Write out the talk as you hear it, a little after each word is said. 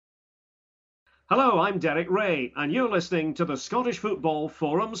Hello, I'm Derek Ray, and you're listening to the Scottish Football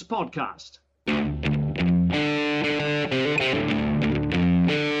Forums podcast.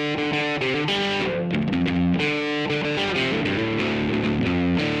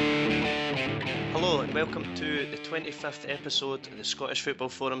 Hello and welcome to the 25th episode of the Scottish Football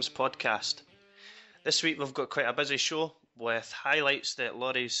Forums podcast. This week we've got quite a busy show with highlights that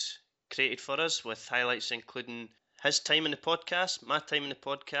Laurie's created for us, with highlights including his time in the podcast, my time in the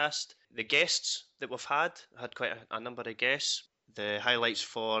podcast, the guests that we've had quite a number of guests, the highlights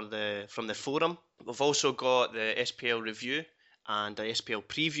from the forum. We've also got the SPL review and the SPL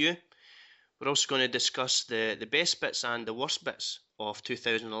preview. We're also going to discuss the best bits and the worst bits of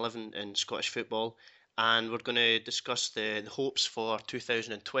 2011 in Scottish football, and we're going to discuss the hopes for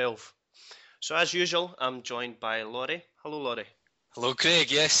 2012. So as usual, I'm joined by Laurie. Hello, Laurie. Hello, Craig.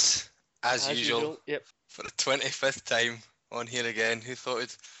 Yes, as usual. Yep. For the 25th time on here again. Who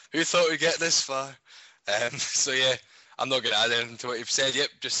thought we'd get this far? So yeah, I'm not going to add anything to what you've said. Yep,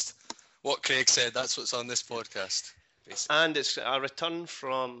 just what Craig said. That's what's on this podcast. Basically. And it's a return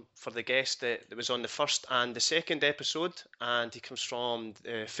for the guest that was on the first and the second episode, and he comes from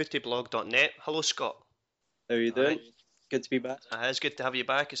footyblog.net. Hello, Scott. How are you doing? Good to be back. It's good to have you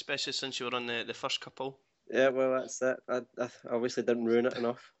back, especially since you were on the first couple. Yeah, well, that's it. I obviously didn't ruin it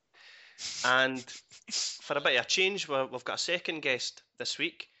enough. And for a bit of a change, we've got a second guest this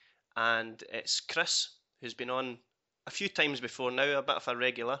week, and it's Chris, who's been on a few times before now, a bit of a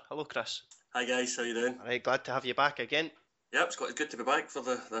regular. Hello, Chris. Hi guys, how you doing? All right, glad to have you back again. Yep, it's good to be back for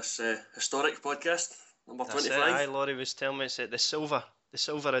this historic podcast, number That's 25. It. Aye, Laurie was telling me it's the silver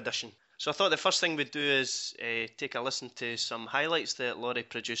edition. So I thought the first thing we'd do is take a listen to some highlights that Laurie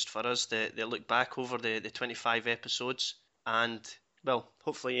produced for us that look back over the 25 episodes, and well,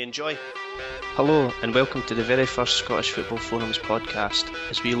 hopefully you enjoy. Hello and welcome to the very first Scottish Football Forums podcast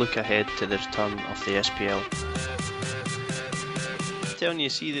as we look ahead to the return of the SPL. Telling you,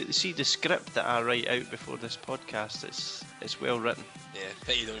 see the script that I write out before this podcast. It's well written. Yeah,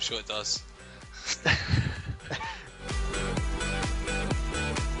 pity you don't show it to us.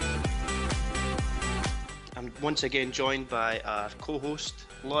 I'm once again joined by our co-host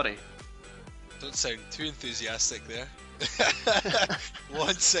Laurie. Don't sound too enthusiastic there.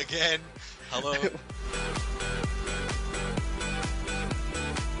 Once again, hello.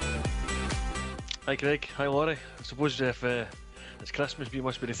 Hi Craig, hi Laurie. I suppose if it's Christmas, we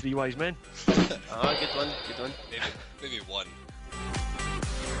must be the three wise men. Good one. Maybe one.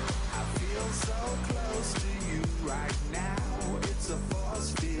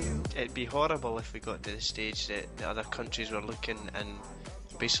 It'd be horrible if we got to the stage that the other countries were looking and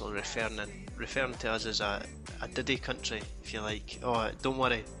basically referring to us as a diddy country, if you like. Oh, don't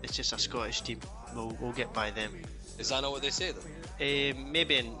worry, it's just a Scottish team. We'll get by them. Is that not what they say though?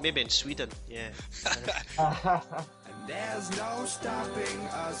 Maybe in Sweden, yeah. And there's no stopping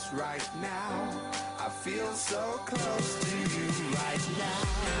us right now. I feel so close to you right now.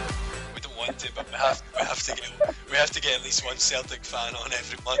 We don't want to, but we have to get at least one Celtic fan on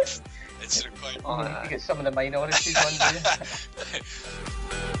every month. It's required. You get some of the minorities on there.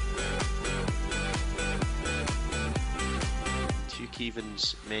 Hugh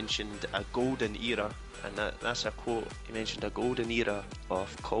Keevins mentioned a golden era, and that's a quote. He mentioned a golden era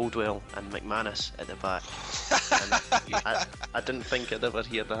of Caldwell and McManus at the back. And I didn't think I'd ever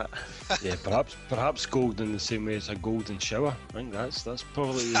hear that. Yeah, perhaps golden in the same way as a golden shower. I think that's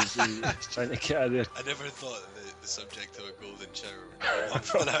probably he's trying to get out of there. I never thought of the subject of a golden shower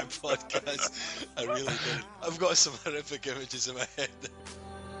on our podcast. I really didn't. I've got some horrific images in my head.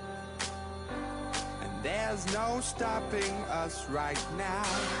 And there's no stopping us right now.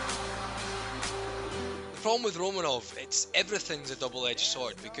 The problem with Romanov, everything's a double-edged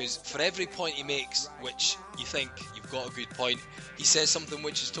sword, because for every point he makes, which you think you've got a good point, he says something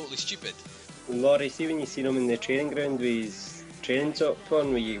which is totally stupid. Laurie, see when you seen him in the training ground with his training top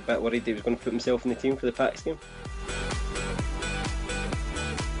on, were you a bit worried he was going to put himself in the team for the Packs game?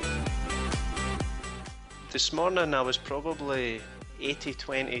 This morning I was probably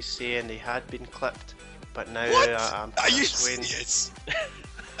 80-20 saying he had been clipped, but now I'm swaying. Serious?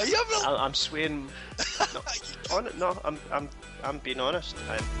 Are you I'm swaying. I'm being honest.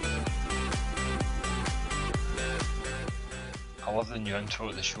 I love the new intro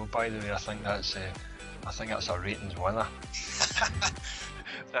to the show, by the way. I think that's a ratings winner.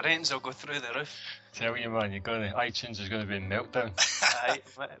 The ratings will go through the roof. Tell you, man, iTunes is going to be a meltdown. Aye,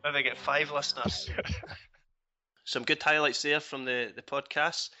 maybe get 5 listeners. Some good highlights there from the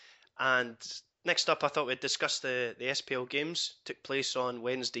podcast. And next up, I thought we'd discuss the SPL games. Took place on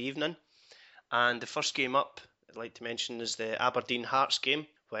Wednesday evening. And the first game up, I'd like to mention, is the Aberdeen Hearts game,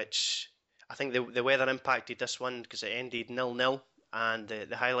 which I think the weather impacted this one because it ended 0-0, and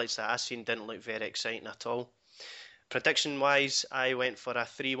the highlights that I seen didn't look very exciting at all. Prediction wise, I went for a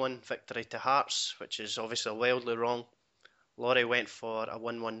 3-1 victory to Hearts, which is obviously wildly wrong. Laurie went for a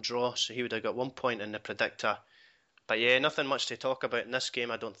 1-1 draw, so he would have got 1 point in the predictor. But yeah, nothing much to talk about in this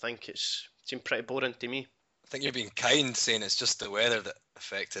game. I don't think it seemed pretty boring to me. I think you're being kind saying it's just the weather that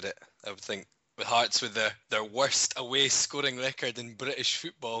affected it. I would think with Hearts with their worst away scoring record in British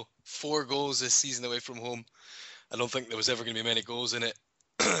football, 4 goals this season away from home. I don't think there was ever going to be many goals in it.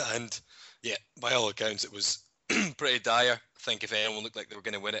 And yeah, by all accounts, it was pretty dire. I think if anyone looked like they were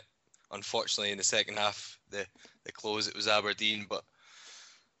going to win it, unfortunately in the second half, the close, it was Aberdeen. But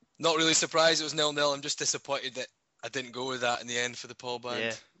not really surprised it was 0-0. I'm just disappointed that I didn't go with that in the end for the Paul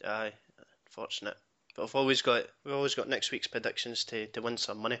Band. Yeah, aye, unfortunate. But we've always got next week's predictions to win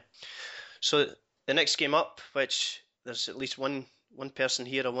some money. So the next game up, which there's at least one person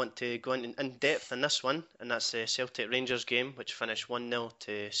here I want to go in depth in this one, and that's the Celtic Rangers game, which finished 1-0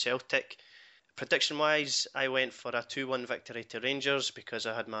 to Celtic. Prediction wise, I went for a 2-1 victory to Rangers because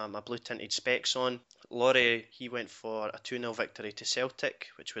I had my blue tinted specs on. Laurie, he went for a 2-0 victory to Celtic,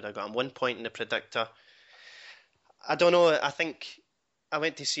 which would have got him 1 point in the predictor. I don't know, I think I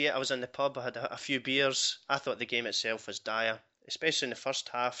went to see it, I was in the pub, I had a few beers. I thought the game itself was dire, especially in the first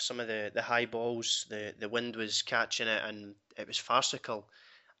half. Some of the high balls, the wind was catching it, and it was farcical.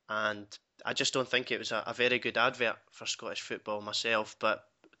 And I just don't think it was a very good advert for Scottish football myself. But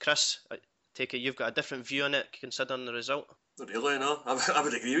Chris, I take it you've got a different view on it considering the result? Not really, no. I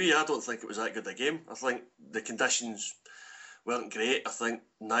would agree with you. I don't think it was that good a game. I think the conditions weren't great. I think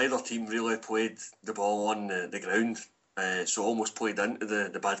neither team really played the ball on the ground, so almost played into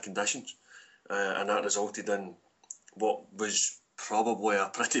the bad conditions, and that resulted in what was probably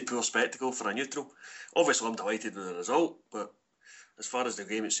a pretty poor spectacle for a neutral. Obviously I'm delighted with the result, but as far as the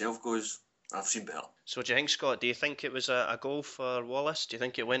game itself goes, I've seen better. So do you think, Scott, do you think it was a goal for Wallace? Do you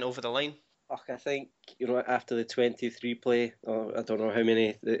think it went over the line? I think, after the 23 play, or I don't know how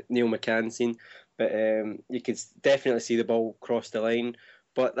many that Neil McCann seen, but you could definitely see the ball cross the line.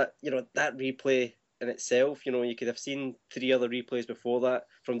 But that replay in itself, you could have seen 3 other replays before that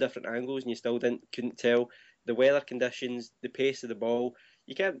from different angles, and you still couldn't tell the weather conditions, the pace of the ball.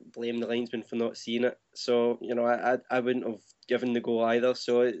 You can't blame the linesman for not seeing it. So I wouldn't have given the goal either.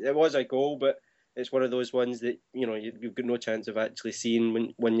 So it was a goal, but it's one of those ones that you've got no chance of actually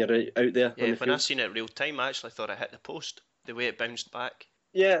seeing when you're out there. Yeah, when I seen it real time, I actually thought it hit the post, the way it bounced back.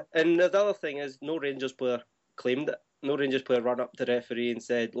 Yeah, and the other thing is no Rangers player claimed it. No Rangers player ran up to the referee and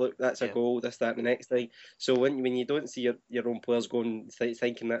said, look, that's a goal, this, that, and the next thing. So when you don't see your own players going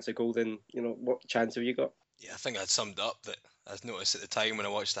thinking that's a goal, then what chance have you got? Yeah, I think I'd summed up that I noticed at the time when I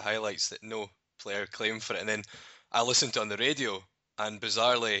watched the highlights that no player claimed for it, and then I listened to it on the radio, and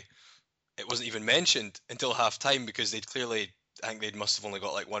bizarrely it wasn't even mentioned until half time because I think they must have only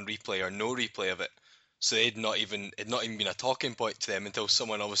got like one replay or no replay of it. So it'd not even been a talking point to them until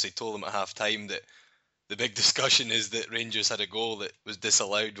someone obviously told them at half time that the big discussion is that Rangers had a goal that was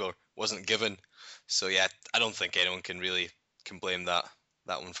disallowed or wasn't given. So yeah, I don't think anyone can blame that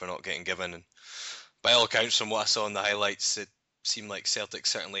one for not getting given. And by all accounts, from what I saw in the highlights, it seemed like Celtic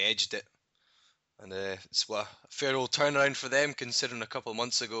certainly edged it. And it's a fair old turnaround for them, considering a couple of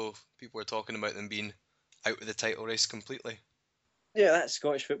months ago people were talking about them being out of the title race completely. Yeah, that's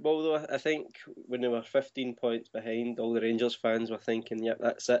Scottish football though. I think when they were 15 points behind, all the Rangers fans were thinking, yep,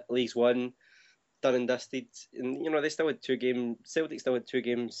 that's it, League's won, done and dusted. And they still had 2 games, Celtic still had 2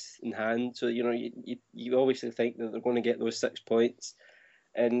 games in hand, so you obviously think that they're going to get those 6 points.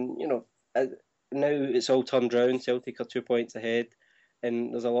 And now it's all turned round. Celtic are 2 points ahead.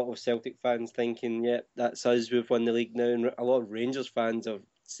 And there's a lot of Celtic fans thinking, yeah, that's us, we've won the league now. And a lot of Rangers fans are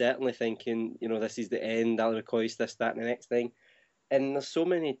certainly thinking, this is the end, Alex McCoist, this, that, and the next thing. And there's so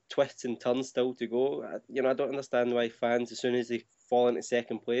many twists and turns still to go. I don't understand why fans, as soon as they fall into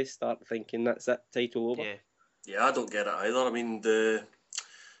second place, start thinking that's it, title over. Yeah, I don't get it either. I mean, the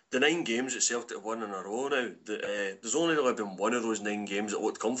 9 games that Celtic have won in a row now, there's only really been one of those 9 games that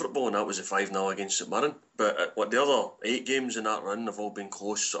looked comfortable, and that was the 5-0 against St Mirren. But the other 8 games in that run have all been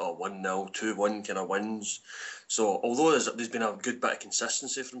close, sort of 1-0, 2-1 kind of wins. So although there's been a good bit of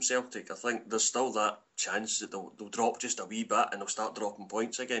consistency from Celtic, I think there's still that chance that they'll drop just a wee bit and they'll start dropping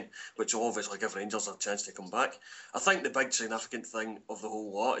points again, which will obviously give Rangers a chance to come back. I think the big significant thing of the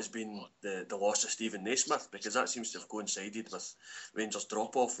whole lot has been the loss of Stephen Naismith, because that seems to have coincided with Rangers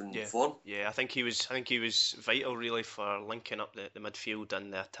drop-off in form. Yeah, I think he was vital really for linking up the midfield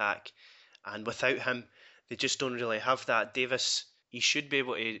and the attack. And without him, they just don't really have that. Davis, he should be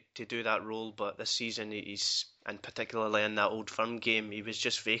able to do that role, but this season he's and particularly in that Old Firm game, he was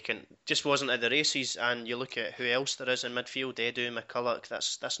just vacant, just wasn't at the races. And you look at who else there is in midfield, Edu, McCulloch,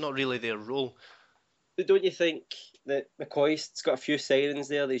 that's not really their role. But don't you think that McCoist's got a few sirens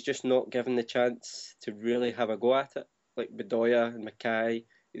there that he's just not given the chance to really have a go at it? Like Bedoya and Mackay,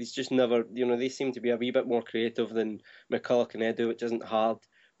 he's just never, they seem to be a wee bit more creative than McCulloch and Edu, which isn't hard.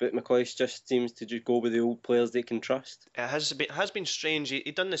 But McCoist just seems to just go with the old players they can trust. It has been strange. He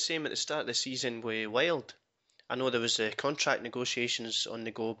done the same at the start of the season with Wild. I know there was contract negotiations on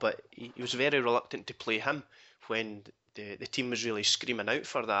the go, but he was very reluctant to play him when the team was really screaming out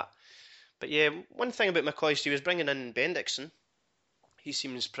for that. But yeah, one thing about McCoist, he was bringing in Bendixson. He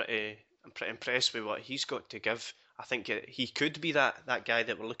seems I'm pretty impressed with what he's got to give. I think he could be that guy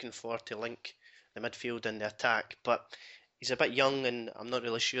that we're looking for to link the midfield and the attack, but he's a bit young and I'm not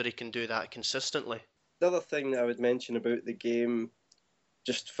really sure he can do that consistently. The other thing that I would mention about the game,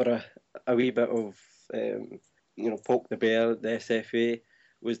 just for a wee bit of poke the bear, the SFA,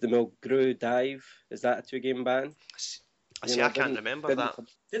 was the Mulgrew dive. Is that a 2-game ban? I can't remember that.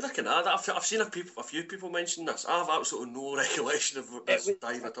 I've seen a few people mention this. I have absolutely no recollection of this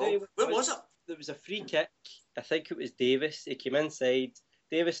dive at all. Where was it? There was a free kick. I think it was Davis. He came inside.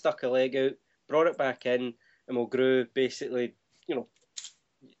 Davis stuck a leg out, brought it back in, and Mulgrew basically,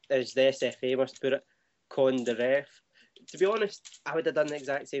 as the SFA must put it, conned the ref. To be honest, I would have done the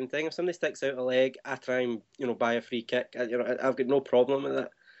exact same thing. If somebody sticks out a leg, I try and buy a free kick. I've got no problem with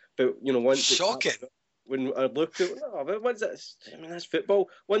that. But once shocking. When I looked at that's football.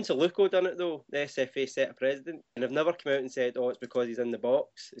 Once Aluko done it though, the SFA set a precedent, and I've never come out and said, it's because he's in the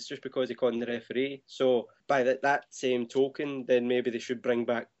box. It's just because he conned the referee. So by that same token, then maybe they should bring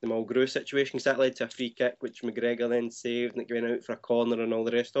back the Mulgrew situation, because that led to a free kick which McGregor then saved, and it went out for a corner and all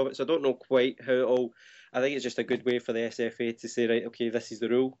the rest of it. So I don't know quite how it all. I think it's just a good way for the SFA to say, right, okay, this is the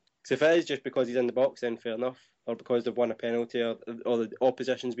rule. Because if it is just because he's in the box, then fair enough. Or because they've won a penalty, or the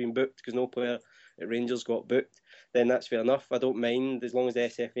opposition's been booked because no player at Rangers got booked, then that's fair enough. I don't mind as long as the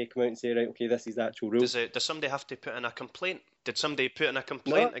SFA come out and say, right, okay, this is the actual rule. Does somebody have to put in a complaint? Did somebody put in a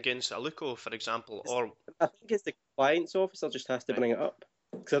complaint against Aluko, for example? I think it's the compliance officer just has to bring it up.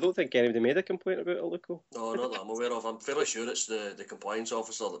 Because I don't think anybody made a complaint about Aluko. No, not that I'm aware of. I'm fairly sure it's the compliance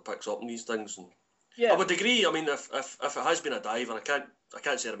officer that picks up on these things. And yeah, I would agree. I mean, if it has been a dive, and I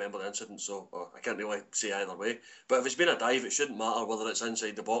can't say I remember the incident, so I can't really say either way. But if it's been a dive, it shouldn't matter whether it's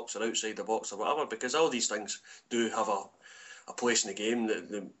inside the box or outside the box or whatever, because all these things do have a place in the game.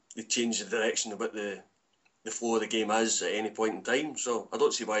 That they change the direction of what the flow of the game is at any point in time. So I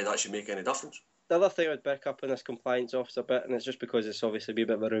don't see why that should make any difference. The other thing I would pick up on this compliance officer bit, and it's just because it's obviously been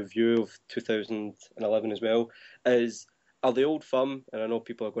a bit of a review of 2011 as well, is are the Old Firm, and I know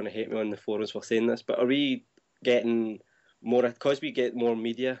people are going to hate me on the forums for saying this, but are we getting more, because we get more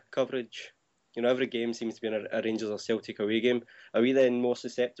media coverage, every game seems to be a Rangers or Celtic away game, are we then more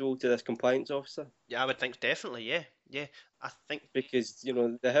susceptible to this compliance officer? Yeah, I would think definitely, yeah. I think because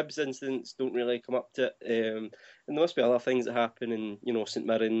the Hibs incidents don't really come up to it, and there must be other things that happen in St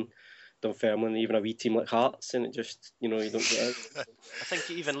Mirren, Dunfermline, even a wee team like Hearts, and it just you don't get it. I think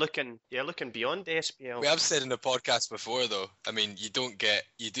even looking beyond the SPL. We have said in the podcast before, though. I mean,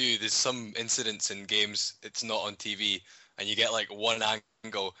 there's some incidents in games. It's not on TV, and you get like one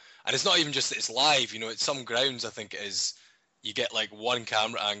angle, and it's not even just that it's live. At some grounds, I think it is. You get like one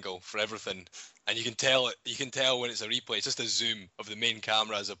camera angle for everything, and you can tell when it's a replay. It's just a zoom of the main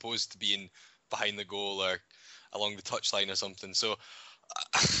camera as opposed to being behind the goal or along the touchline or something. So.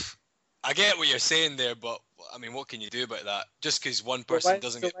 I get what you're saying there, but I mean, what can you do about that? Just because one person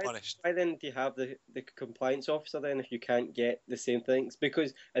doesn't get punished. Why then do you have the compliance officer then if you can't get the same things?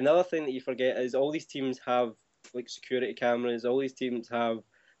 Because another thing that you forget is all these teams have like security cameras. All these teams have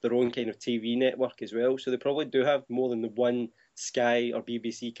their own kind of TV network as well. So they probably do have more than the one Sky or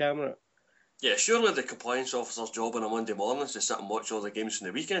BBC camera. Yeah, surely the compliance officer's job on a Monday morning is to sit and watch all the games from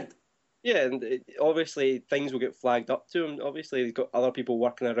the weekend. Yeah, and obviously things will get flagged up to him. Obviously, he's got other people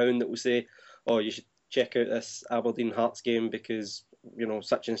working around that will say, "Oh, you should check out this Aberdeen Hearts game because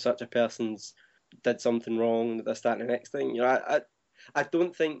such and such a person's did something wrong." This, that, and the next thing. I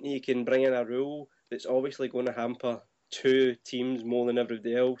don't think you can bring in a rule that's obviously going to hamper two teams more than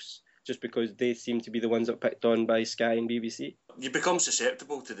everybody else just because they seem to be the ones that are picked on by Sky and BBC. You become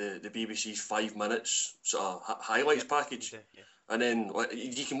susceptible to the BBC's 5 minutes sort of highlights package. Yeah. And then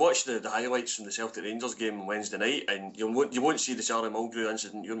you can watch the highlights from the Celtic Rangers game on Wednesday night, and you won't see the Charlie Mulgrew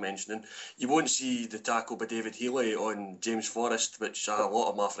incident you're mentioning. You won't see the tackle by David Healy on James Forrest, which a lot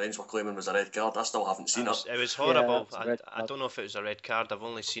of my friends were claiming was a red card. I still haven't seen it. It was horrible. Yeah, I don't know if it was a red card. I've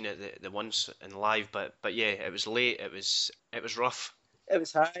only seen it the once in live, but yeah, it was late. It was rough. It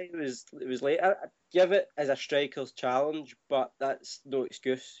was high. It was late. I give it as a striker's challenge, but that's no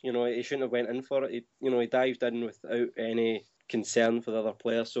excuse. He shouldn't have went in for it. He dived in without any concern for the other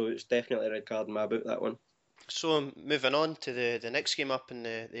player. So it's definitely a red card in my book, that one. So moving on to the next game up in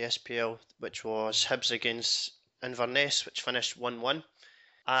the SPL, which was Hibs against Inverness, which finished 1-1.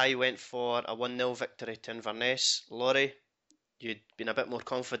 I went for a 1-0 victory to Inverness. Laurie, you'd been a bit more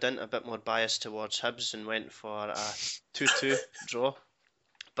confident, a bit more biased towards Hibs, and went for a 2-2 draw.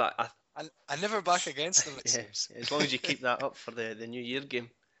 But I never back against them, it yeah, seems. as long as you keep that up for the New Year game.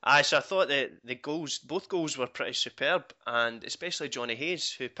 Aye, so I thought that both goals were pretty superb, and especially Johnny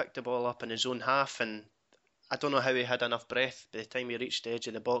Hayes, who picked the ball up in his own half, and I don't know how he had enough breath by the time he reached the edge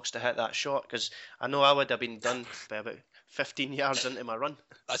of the box to hit that shot, because I know I would have been done by about 15 yards into my run.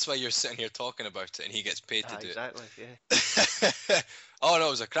 That's why you're sitting here talking about it, and he gets paid to do exactly, it. Oh no,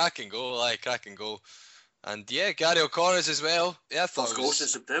 it was a cracking goal, cracking goal. And yeah, Gary O'Connor's as well. Yeah, I thought First it goal was since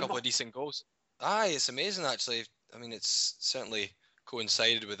a September. couple of decent goals. It's amazing actually. I mean, it's certainly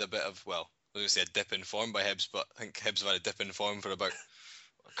coincided with a bit of, well, I was going to say a dip in form by Hibs, but I think Hibs have had a dip in form for about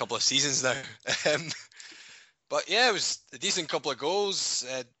a couple of seasons now. But yeah, it was a decent couple of goals.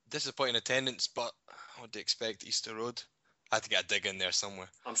 Disappointing attendance, but what do you expect? Easter Road. I had to get a dig in there somewhere.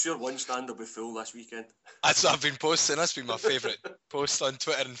 I'm sure one stand will be full this weekend. That's what I've been posting. That's been my favourite post on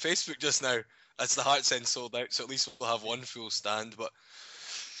Twitter and Facebook just now. That's the Hearts End sold out, so at least we'll have one full stand. But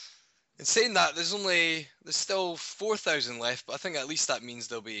in saying that, there's still 4,000 left, but I think at least that means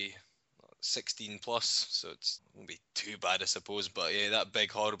there'll be 16 plus, so it won't be too bad, I suppose. But yeah, that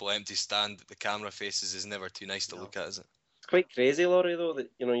big horrible empty stand that the camera faces is never too nice to look at, is it? It's quite crazy, Laurie, though, that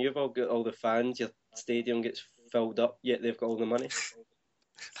you've all got all the fans, your stadium gets filled up, yet they've got all the money.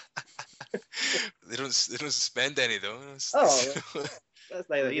 They don't spend any though. Oh, that's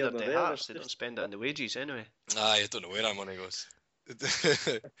neither here Either nor the there. Hearts, they don't spend it on the wages anyway. I don't know where that money goes. Who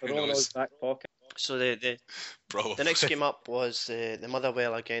They're all in knows? his back pocket. So the Probably. next game up was the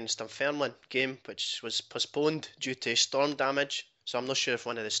Motherwell against Dunfermline game, which was postponed due to storm damage. So I'm not sure if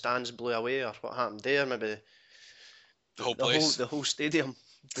one of the stands blew away or what happened there. Maybe The whole place. the whole stadium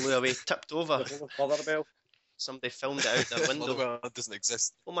blew away, tipped over. The whole Motherwell. Somebody filmed it out their window. Motherwell doesn't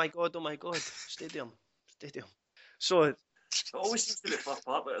exist. Oh my god! Stadium. So It always seems to be Firth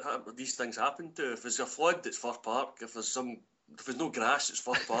Park that these things happen to. If there's a flood, it's Firth Park. If there's no grass, it's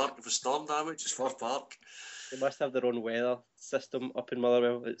Firth Park. If there's storm damage, it's Firth Park. They must have their own weather system up in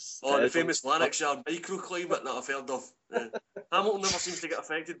Motherwell. The famous Lanarkshire microclimate that I've heard of. Hamilton never seems to get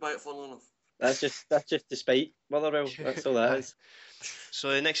affected by it, funnily enough. That's just despite Motherwell. That's all that is.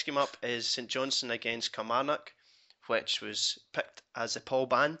 So the next game up is St Johnstone against Kilmarnock, which was picked as a Paul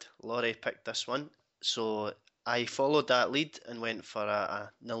band. Laurie picked this one, so I followed that lead and went for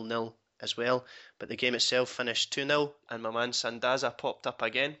a 0-0 as well. But the game itself finished 2-0, and my man Sandaza popped up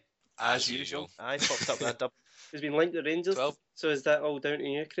again, as usual. I popped up that double. He's been linked to Rangers. 12. So is that all down to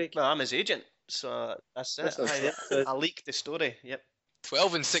you, Craig? Well, I'm his agent, so that's it. That's okay. I leaked the story. Yep.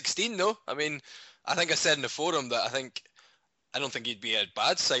 12 and 16 though. I mean, I think I said in the forum that I don't think he'd be a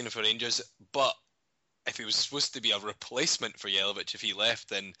bad sign for Rangers, but if he was supposed to be a replacement for Jelavic, if he left,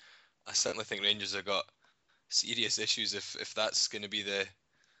 then I certainly think Rangers have got serious issues if that's going to be the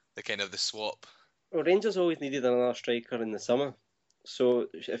kind of the swap. Well, Rangers always needed another striker in the summer. So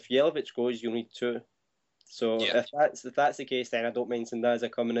if Jelavic goes, you'll need two. So Yeah. if that's the case, then I don't mind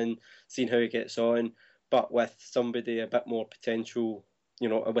Sandaza coming in, seeing how he gets on, but with somebody a bit more potential,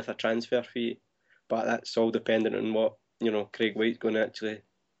 with a transfer fee. But that's all dependent on what, Craig White's going to actually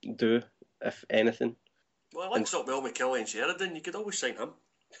do, if anything. Well, it links up well with Kelly and Sheridan. You could always sign him.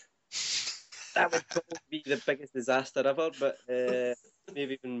 That would probably be the biggest disaster ever, but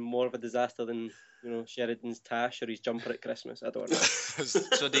maybe even more of a disaster than, Sheridan's tash or his jumper at Christmas. I don't know.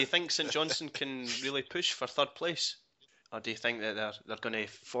 So do you think St Johnstone can really push for third place? Or do you think that they're going to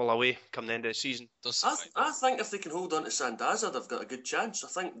fall away come the end of the season? I think if they can hold on to Sandaza, they've got a good chance. I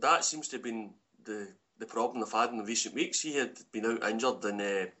think that seems to have been the problem they've had in the recent weeks. He had been out injured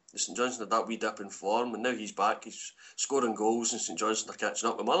and St Johnstone had that wee dip in form, and now he's back. He's scoring goals and St Johnstone are catching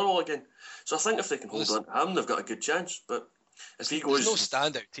up with Motherwell again. So I think if they can hold on to him, they've got a good chance. But if he goes... There's no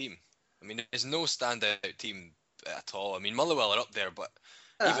standout team. I mean, there's no standout team at all. I mean, Motherwell are up there, but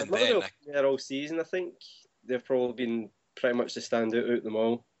even then... There all season, I think. They've probably been pretty much the standout out of them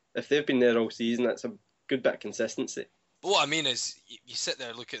all. If they've been there all season, that's a good bit of consistency. But what I mean is, you sit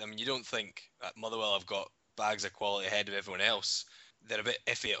there, look at them, and you don't think that Motherwell have got bags of quality ahead of everyone else. They're a bit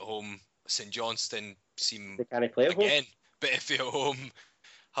iffy at home. St Johnstone seem, they can't play at home. Again, bit iffy at home.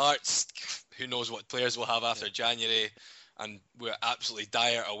 Hearts, who knows what players we'll have after January, and we're absolutely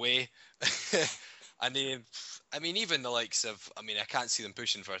dire away. And I mean, even the likes of, I mean, I can't see them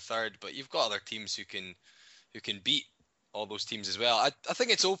pushing for a third, but you've got other teams who can beat all those teams as well. I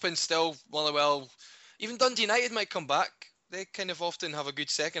think it's open still. Motherwell, even Dundee United might come back. They kind of often have a good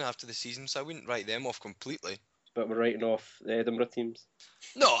second half to the season, so I wouldn't write them off completely. But we're writing off the Edinburgh teams.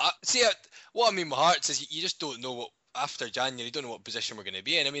 No, what I mean with Hearts is you just don't know what, after January, you don't know what position we're going to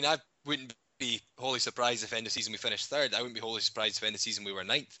be in. I mean, I wouldn't be wholly surprised if end of season we finished third. I wouldn't be wholly surprised if end of season we were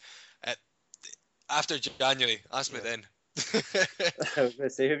ninth. After January, ask me then. I was going to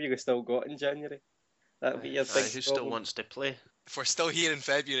say, who have you still got in January? That'll be your big Who still wants to play? If we're still here in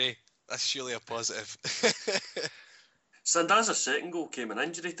February, that's surely a positive. Sandaza's second goal came in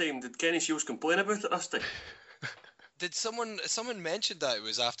injury time. Did Kenny Shields complain about it this time? Did someone mentioned that it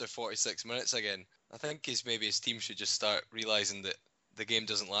was after 46 minutes again? I think his team should just start realising that the game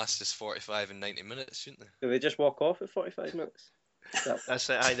doesn't last just 45 and 90 minutes, shouldn't they? Do they just walk off at 45 minutes? That's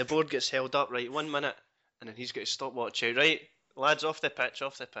it. Aye, the board gets held up, right, 1 minute, and then he's got to stop watch out. Right, lads, off the pitch.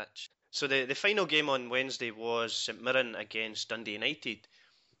 So the final game on Wednesday was St Mirren against Dundee United,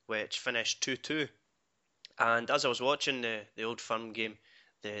 which finished 2-2. And as I was watching the Old Firm game,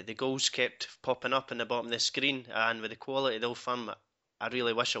 the goals kept popping up in the bottom of the screen, and with the quality of the Old Firm, I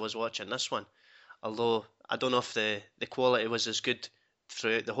really wish I was watching this one. Although I don't know if the quality was as good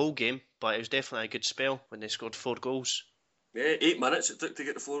throughout the whole game, but it was definitely a good spell when they scored 4 goals. Yeah, 8 minutes it took to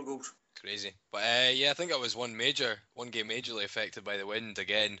get the 4 goals. Crazy. But I think it was one game majorly affected by the wind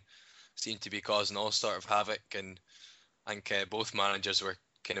again. Seemed to be causing all sort of havoc, and I think both managers were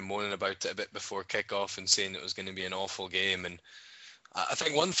kind of moaning about it a bit before kick-off and saying it was going to be an awful game. And I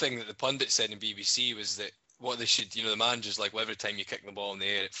think one thing that the pundit said in BBC was that what they should, the manager's like, well, every time you kick the ball in the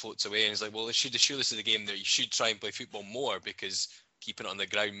air, it floats away. And it's like, well, surely this is a game that you should try and play football more, because keeping it on the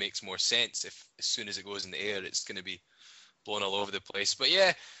ground makes more sense. If as soon as it goes in the air, it's going to be blown all over the place. But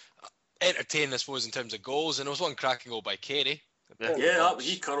yeah, entertaining, I suppose, in terms of goals. And there was one cracking goal by Carey. Yeah,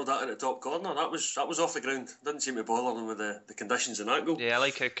 he curled that in the top corner. That was off the ground. Didn't seem to bother them with the conditions in that goal. Yeah, I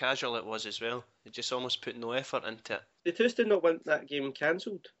like how casual it was as well. They just almost put no effort into it. The Toos did not want that game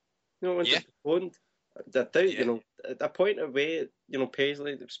cancelled. Want it postponed. I doubt, at a point away,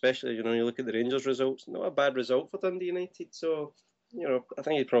 Paisley, especially, you look at the Rangers results, not a bad result for Dundee United. So, I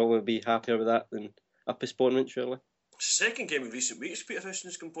think he'd probably be happier with that than a postponement, surely. Second game in recent weeks, Peter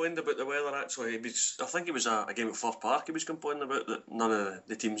Houston's complained about the weather. Actually, I think it was a game at Fir Park. He was complaining about that none of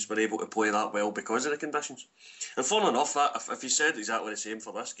the teams were able to play that well because of the conditions. And funnily enough, that if he said exactly the same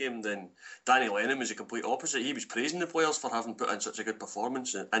for this game, then Danny Lennon was the complete opposite. He was praising the players for having put in such a good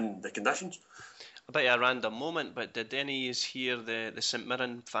performance in the conditions. A bit of a random moment, but did any of you hear the St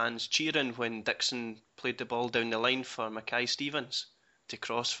Mirren fans cheering when Dixon played the ball down the line for Mackay Stevens to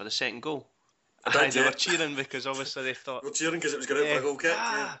cross for the second goal? They were cheering because obviously they thought... They were cheering because it was going out for a goal kick.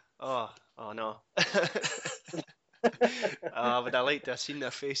 Yeah. Oh no. But I like to have seen their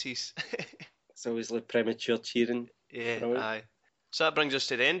faces. It's always like premature cheering. Yeah, aye. So that brings us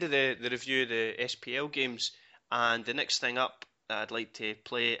to the end of the review of the SPL games. And the next thing up that I'd like to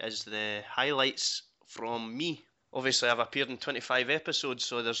play is the highlights from me. Obviously, I've appeared in 25 episodes,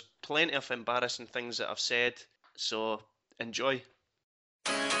 so there's plenty of embarrassing things that I've said. So enjoy.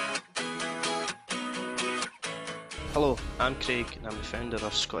 Hello, I'm Craig and I'm the founder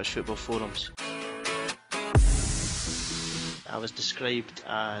of Scottish Football Forums. I was described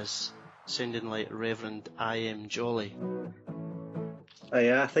as sounding like Reverend I Am Jolly.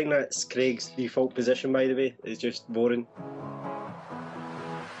 Yeah, I think that's Craig's default position, by the way. It's just boring.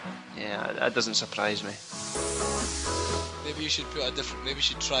 Yeah, that doesn't surprise me. Maybe you should maybe you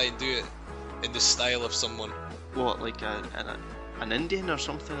should try and do it in the style of someone. What, like an Indian or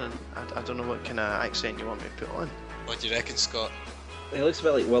something? I don't know what kind of accent you want me to put on. What do you reckon, Scott? He looks a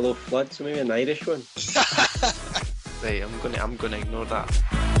bit like Willow Flood, so maybe an Irish one. Right, I'm gonna ignore that.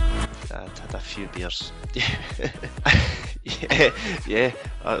 I'd had a few beers. yeah.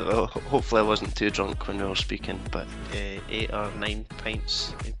 Hopefully I wasn't too drunk when we were speaking, but 8 or 9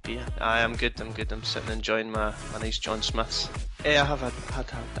 pints of beer. I'm good. I'm sitting enjoying my nice John Smiths. I have had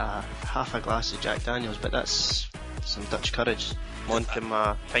half a glass of Jack Daniels, but that's some Dutch courage. I'm on to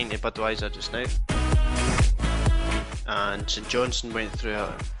my pint of Budweiser just now. And St Johnstone went through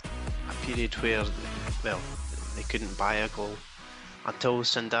a period where, they couldn't buy a goal until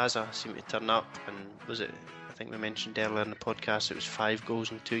Sandaza seemed to turn up, and I think we mentioned earlier in the podcast, it was 5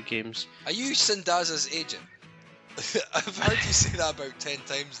 goals in 2 games. Are you Sandaza's agent? I've heard you say that about 10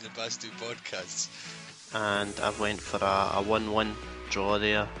 times in the past 2 podcasts. And I went for a 1-1 draw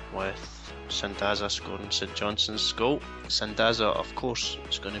there with Sandaza scoring St Johnstone's goal. Sandaza, of course,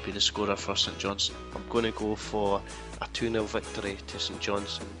 is going to be the scorer for St Johnstone. I'm going to go for a 2-0 victory to St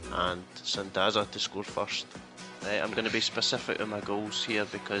Johnstone and Sandaza to score first. Right, I'm going to be specific with my goals here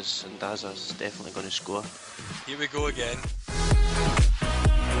because Ndaza's definitely going to score. Here we go again. I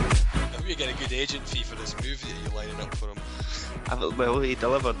hope you get a good agent fee for this move that you're lining up for him. Well, he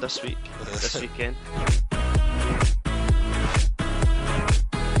delivered this week, this weekend.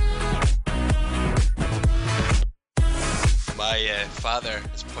 My father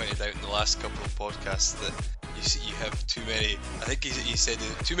has pointed out in the last couple of podcasts that you have too many, I think he said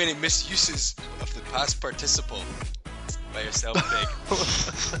too many misuses of the past participle by yourself, Craig.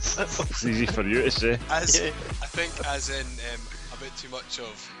 It's easy for you to say. I think as in a bit too much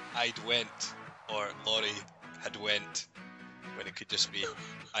of I'd went or Laurie had went when it could just be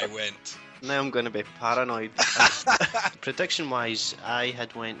I went. Now I'm going to be paranoid. Prediction wise, I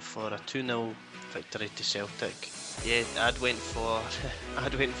had went for a 2-0 victory to Celtic. Yeah, I'd went for a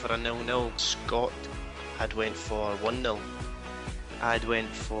 0-0. Scott had went for 1-0. I'd went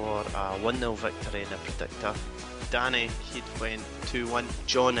for a 1-0 victory in a predictor. Danny, he'd went 2-1.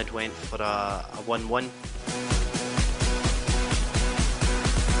 John had went for a 1-1.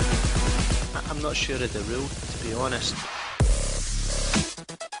 I'm not sure of the rule, to be honest.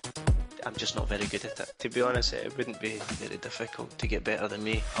 I'm just not very good at it. To be honest, it wouldn't be very difficult to get better than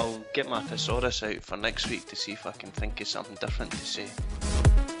me. I'll get my thesaurus out for next week to see if I can think of something different to say.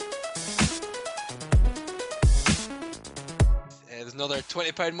 There's another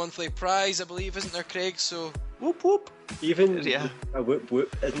 £20 monthly prize, I believe, isn't there, Craig? So Whoop whoop. Even Yeah. a whoop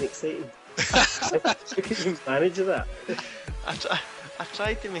whoop isn't exciting. How can you manage that? I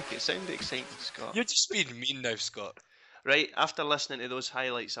tried to make it sound exciting, Scott. you're just being mean now, Scott. Right, after listening to those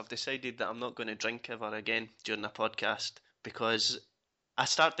highlights, I've decided that I'm not going to drink ever again during the podcast because I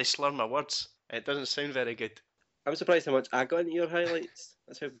start to slur my words. It doesn't sound very good. I'm surprised how much I got into your highlights.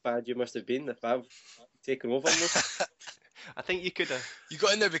 That's how bad you must have been if I've taken over on this. I think you could have. You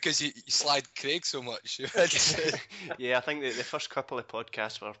got in there because you slide Craig so much. Yeah, I think that the first couple of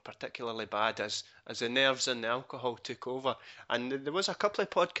podcasts were particularly bad as the nerves and the alcohol took over. And there was a couple of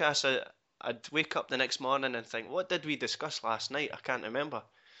podcasts I'd wake up the next morning and think, what did we discuss last night? I can't remember.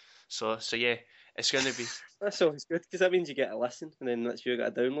 So yeah, it's going to be... That's always good because that means you get a listen and then that's you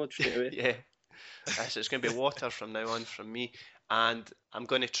got a download straight away. Yeah. So it's going to be water from now on from me. And I'm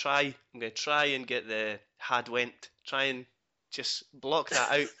going to try and get the had went. Try and just block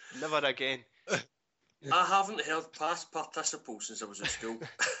that out. Never again. I haven't heard past participle since I was at school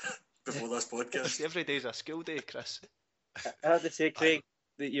before this podcast. Every day's a school day, Chris. I have to say, Craig,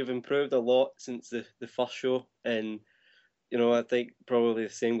 that you've improved a lot since the first show, and you know I think probably the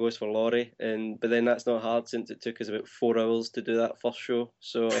same goes for Laurie. But then that's not hard since it took us about 4 hours to do that first show.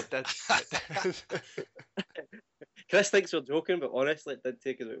 So It did. Chris thinks we're joking, but honestly, it did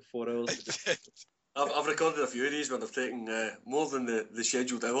take us about 4 hours. I've recorded a few of these when I've taken more than the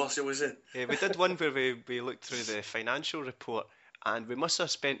scheduled hour, shall we say. Yeah, we did one where we looked through the financial report and we must have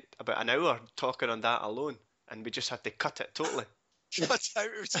spent about an hour talking on that alone, and we just had to cut it totally. Cut out,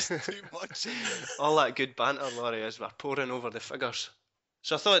 it was just too much. All that good banter, Laurie, as we're pouring over the figures.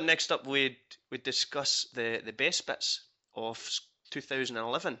 So I thought next up we'd discuss the best bits of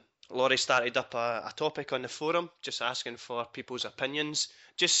 2011. Laurie started up a topic on the forum, just asking for people's opinions.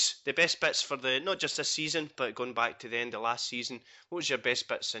 Just the best bits for not just this season, but going back to the end of last season. What was your best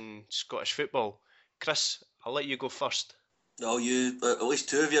bits in Scottish football? Chris, I'll let you go first. No, at least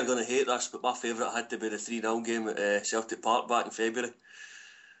two of you are going to hate this, but my favourite had to be the 3-0 game at Celtic Park back in February.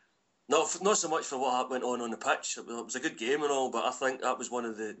 Not so much for what went on the pitch. It was a good game and all, but I think that was one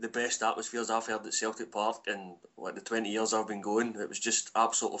of the best atmospheres I've heard at Celtic Park in the 20 years I've been going. It was just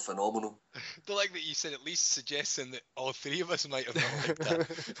absolutely phenomenal. I don't like that you said at least suggesting that all three of us might have not liked that.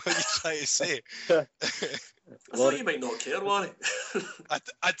 What are you trying to say? I thought you might not care, Warren.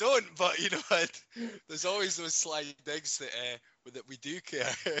 I don't, but you know, there's always those sly digs that we do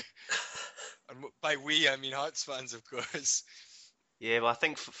care. And by we, I mean Hearts fans, of course. Yeah, well, I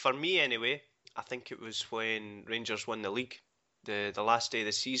think for me anyway, I think it was when Rangers won the league, the last day of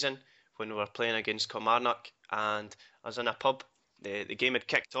the season, when we were playing against Kilmarnock, and I was in a pub. The game had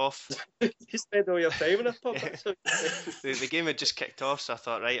kicked off. You spend all your time in a pub. Yeah. The game had just kicked off, so I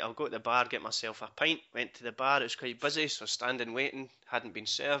thought, right, I'll go to the bar, get myself a pint. Went to the bar, it was quite busy, so standing waiting, hadn't been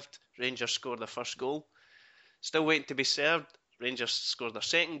served. Rangers scored their first goal. Still waiting to be served. Rangers scored their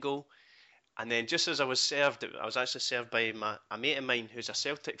second goal. And then just as I was served, I was actually served by a mate of mine who's a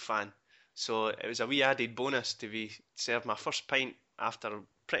Celtic fan. So it was a wee added bonus to be served my first pint after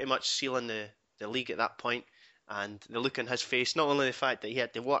pretty much sealing the league at that point. And the look on his face, not only the fact that he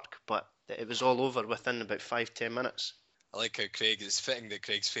had to work, but that it was all over within about 5-10 minutes. I like how it's fitting that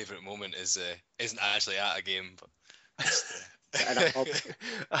Craig's favourite moment isn't actually at a game, but In a pub.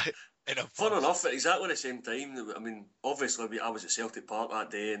 In a Fun pub. enough, at exactly the same time. I mean, obviously, I was at Celtic Park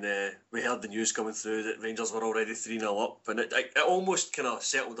that day, and we heard the news coming through that Rangers were already 3-0 up, and it almost kind of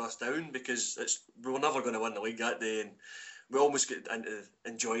settled us down because we were never going to win the league that day, and we almost got into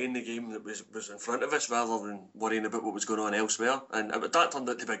enjoying the game that was in front of us rather than worrying about what was going on elsewhere. And that turned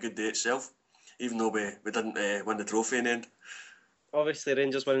out to be a good day itself, even though we didn't win the trophy in the end. Obviously,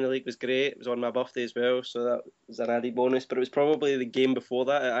 Rangers winning the league was great. It was on my birthday as well, so that was an added bonus. But it was probably the game before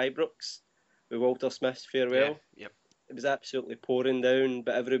that at Ibrox with Walter Smith's farewell. Yep. It was absolutely pouring down,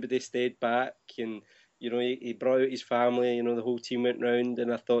 but everybody stayed back, and he brought out his family. The whole team went round,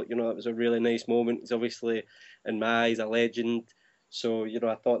 and I thought it was a really nice moment. He's obviously in my eyes a legend, so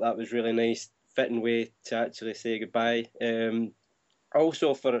I thought that was really nice, fitting way to actually say goodbye.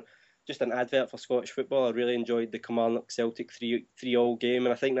 Also for just an advert for Scottish football, I really enjoyed the Kilmarnock Celtic 3-3 game,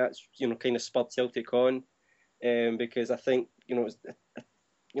 and I think that's kind of spurred Celtic on, because I think it was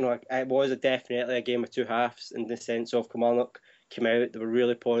definitely a game of two halves in the sense of Kilmarnock came out, they were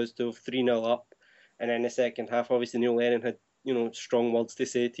really positive, 3-0 up, and then the second half, obviously Neil Lennon had strong words to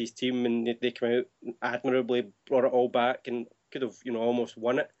say to his team, and they came out admirably, brought it all back, and could have almost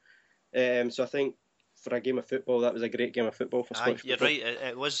won it. So I think, for a game of football, that was a great game of football for Scottish you're football.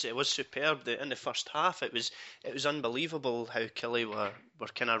 right. It was superb. In the first half, it was unbelievable how Killie were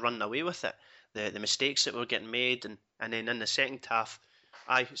kind of running away with it. The mistakes that were getting made, and then in the second half,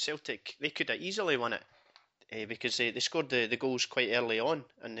 Celtic, they could have easily won it because they scored the goals quite early on,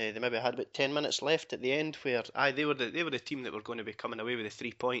 and they maybe had about 10 minutes left at the end where they were the team that were going to be coming away with the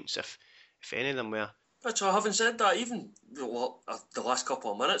 3 points if any of them were. But so having said that, even the last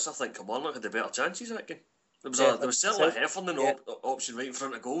couple of minutes, I think Kilmarnock had the better chances that game. There was certainly a Heffernan option right in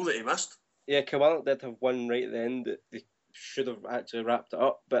front of goal that he missed. Yeah, Kilmarnock did have one right at the end that they should have actually wrapped it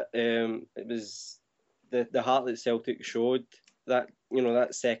up, but it was the heart that Celtic showed that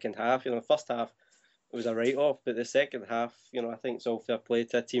that second half. The first half it was a write-off, but the second half, I think it's all fair play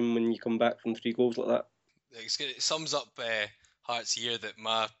to a team when you come back from 3 goals like that. It sums up Hearts' year that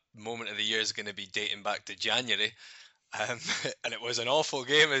my moment of the year is going to be dating back to January. And it was an awful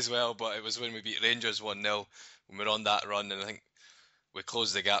game as well, but it was when we beat Rangers 1-0 when we were on that run, and I think we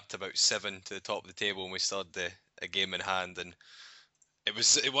closed the gap to about 7 to the top of the table and we still had a game in hand, and it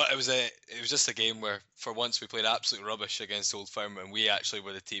was just a game where for once we played absolute rubbish against Old Firm, and we actually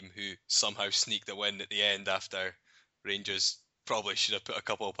were the team who somehow sneaked a win at the end after Rangers probably should have put a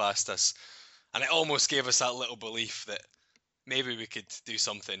couple past us, and it almost gave us that little belief that maybe we could do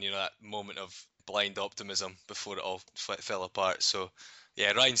something, that moment of blind optimism before it all fell apart. So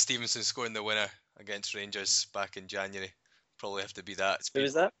yeah, Ryan Stevenson scoring the winner against Rangers back in January, probably have to be that. Who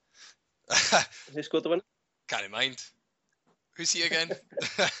was that? Who scored the winner? Can't mind. Who's he again?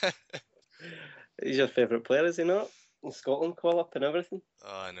 He's your favourite player, is he not? In Scotland call up and everything.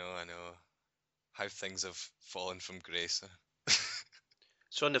 Oh, I know. How things have fallen from grace.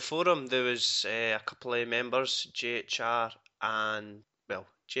 So on the forum, there was a couple of members, JHR and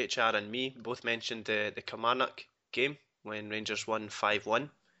me, both mentioned the Kilmarnock game when Rangers won 5-1.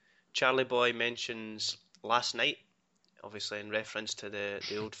 Charlie Boy mentions last night, obviously in reference to the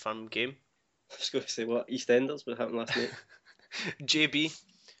Old Firm game. I was going to say, what, EastEnders, what happened last night? JB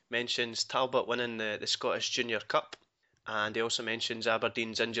mentions Talbot winning the Scottish Junior Cup, and he also mentions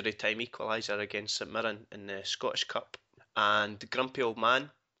Aberdeen's injury time equaliser against St Mirren in the Scottish Cup. And the Grumpy Old Man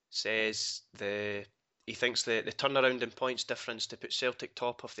says he thinks the turnaround in points difference to put Celtic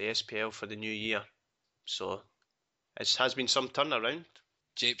top of the SPL for the new year. So it has been some turnaround.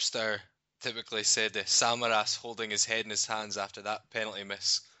 Japester typically said Samaras holding his head in his hands after that penalty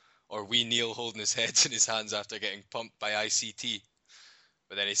miss, or Wee Neil holding his head in his hands after getting pumped by ICT.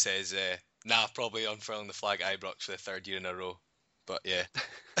 But then he says, probably unfurling the flag at Ibrox for the 3rd year in a row. But yeah.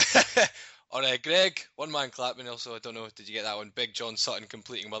 Or Greg, one man clapping also, I don't know, did you get that one? Big John Sutton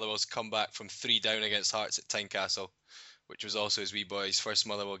completing Motherwell's comeback from 3 down against Hearts at Tynecastle, which was also his wee boy's first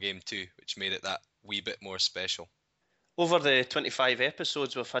Motherwell game too, which made it that wee bit more special. Over the 25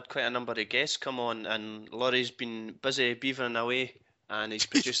 episodes, we've had quite a number of guests come on, and Laurie's been busy beavering away, and he's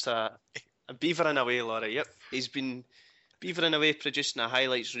produced a beavering away, Laurie, yep. He's been beavering away producing a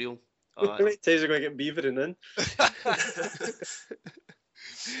highlights reel. How many times are we going to get beavering in?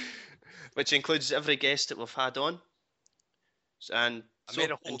 Which includes every guest that we've had on. And I so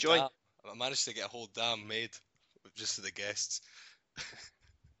made a whole enjoy. dam. I managed to get a whole dam made just for the guests.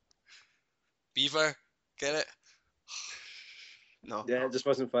 Beaver, get it? No. Yeah, it just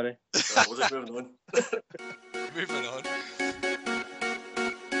wasn't funny. We'll just moving on. Moving on.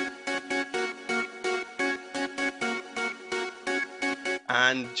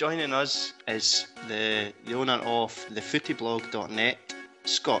 And joining us is the owner of thefootyblog.net,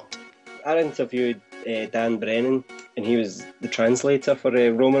 Scott. I interviewed Dan Brennan, and he was the translator for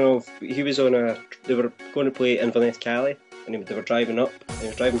Romanov. He was they were going to play Inverness Cali, and they were driving up, and he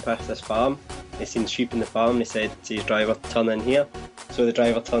was driving past this farm. They seen sheep in the farm, and he said to his driver, turn in here. So the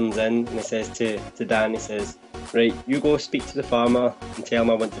driver turns in, and he says to Dan, he says, right, you go speak to the farmer and tell him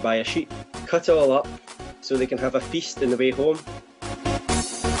I want to buy a sheep. Cut it all up so they can have a feast on the way home.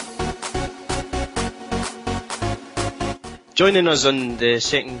 Joining us on the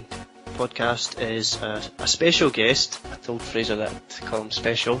second podcast is a special guest. I told Fraser that to call him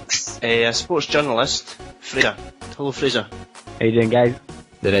special. A sports journalist, Fraser. Hello, Fraser. How you doing, guys?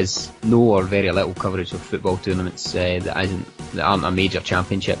 There is no or very little coverage of football tournaments that aren't a major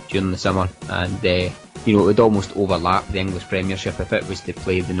championship during the summer, and it would almost overlap the English Premiership if it was to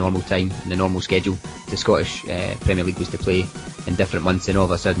play the normal time and the normal schedule. The Scottish Premier League was to play in different months, and all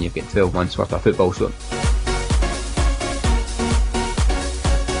of a sudden you've got 12 months worth of football. So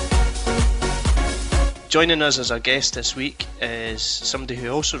joining us as our guest this week is somebody who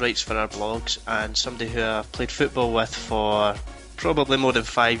also writes for our blogs and somebody who I've played football with for probably more than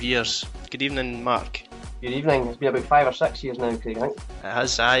 5 years. Good evening, Mark. Good evening. It's been about 5 or 6 years now, Craig, I think. It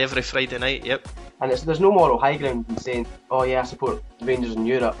has, every Friday night, yep. And there's no moral high ground in saying, oh yeah, I support Rangers in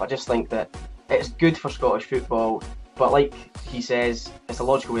Europe. I just think that it's good for Scottish football, but like he says, it's a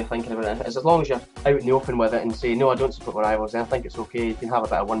logical way of thinking about it. It's as long as you're out in the open with it and say, no, I don't support my rivals, then I think it's okay. You can have a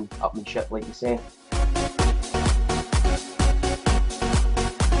bit of one-upmanship, like you say.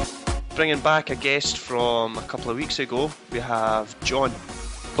 Bringing back a guest from a couple of weeks ago, we have John.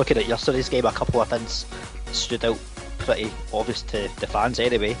 Looking at yesterday's game, a couple of things stood out pretty obvious to the fans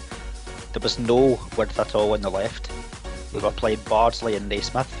anyway. There was no width at all on the left. We were playing Bardsley and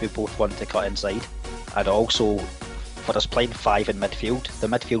Naismith, who both wanted to cut inside. And also, for us playing 5 in midfield, the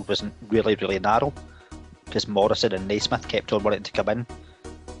midfield wasn't really narrow, because Morrison and Naismith kept on wanting to come in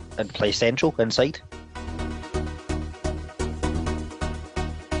and play central inside.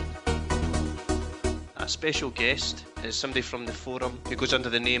 A special guest is somebody from the forum who goes under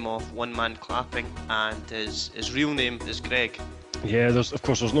the name of One Man Clapping, and his real name is Greg. Yeah, there's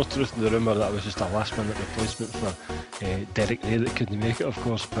no truth in the rumour that I was just a last minute replacement for Derek Ray that couldn't make it, of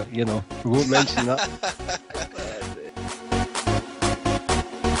course, but we won't mention that.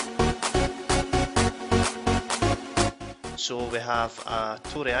 So we have a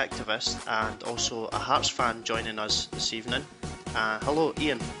Tory activist and also a Hearts fan joining us this evening. Hello,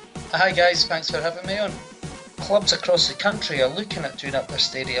 Ian. Hi guys, thanks for having me on. Clubs across the country are looking at doing up their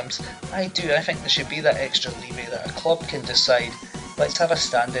stadiums. I think there should be that extra leeway that a club can decide, let's have a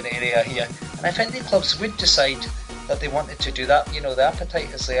standing area here. And I think the clubs would decide that they wanted to do that. The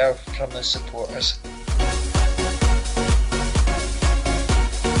appetite is there from the supporters.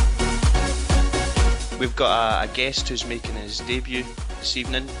 We've got a guest who's making his debut this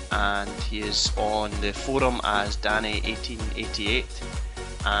evening, and he is on the forum as Danny1888.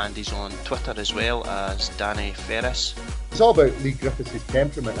 And he's on Twitter as well as Danny Ferris. It's all about Lee Griffiths'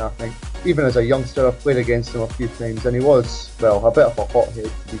 temperament, I think. Even as a youngster, I've played against him a few times, and he was, a bit of a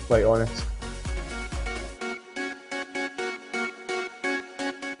hothead, to be quite honest.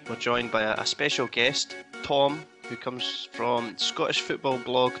 We're joined by a special guest, Tom, who comes from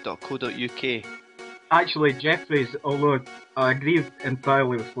scottishfootballblog.co.uk. Actually, Jeffries, although I agree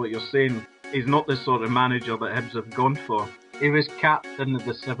entirely with what you're saying, he's not the sort of manager that Hibs have gone for. He was captain of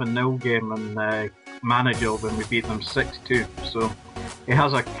the 7-0 game and manager when we beat them 6-2, so he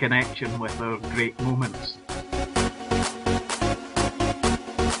has a connection with our great moments.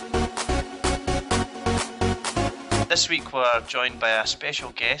 This week we're joined by a special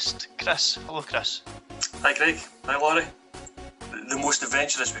guest, Chris. Hello, Chris. Hi, Craig. Hi, Laurie. The most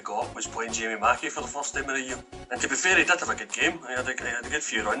adventurous we got was playing Jamie Mackey for the first time of the year. And to be fair, he did have a good game. He had a good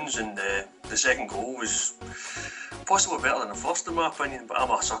few runs, and the second goal was possibly better than the first in my opinion, but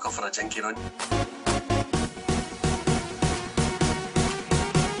I'm a sucker for a jinky run.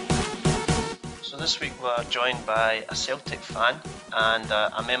 So this week we're joined by a Celtic fan and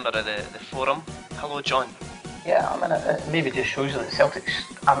a member of the forum. Hello, John. Yeah, it maybe just shows you that Celtics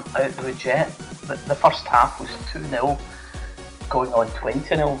aren't out of the jet. The first half was 2-0, going on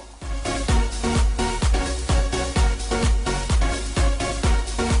 20-0.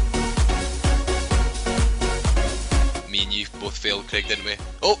 Me and you both failed, Craig, didn't we?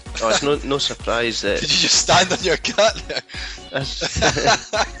 Oh, it's no surprise that. Did you just stand on your cat there?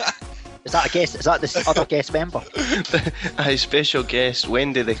 Is that a guest? Is that this other guest member? A special guest,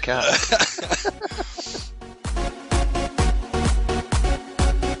 Wendy the cat.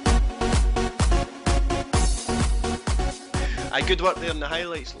 Good work there in the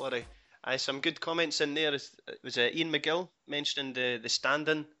highlights, Laurie. Some good comments in there. It was Ian McGill mentioning the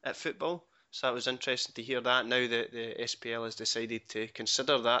standing at football. So that was interesting to hear that. Now that the SPL has decided to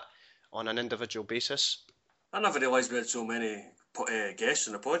consider that on an individual basis. I never realised we had so many guests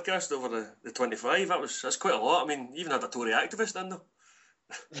on the podcast over the 25. That's quite a lot. I mean, you even had a Tory activist in there.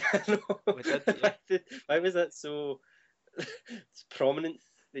 We did, yeah. Why was that so prominent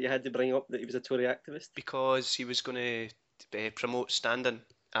that you had to bring up that he was a Tory activist? Because he was going to promote standing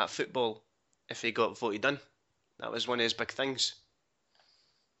at football if he got voted in. That was one of his big things.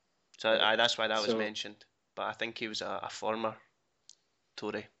 So that's why that was mentioned. But I think he was a former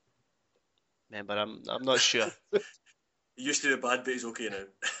Tory member. I'm not sure. He used to be bad, but he's okay now.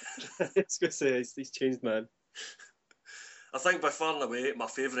 I was going to say, he's changed, man. I think by far and away, my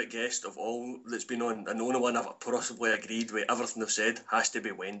favourite guest of all that's been on, and the only one I've possibly agreed with everything I've said, has to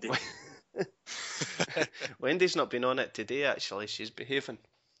be Wendy. Wendy's not been on it today, actually. She's behaving.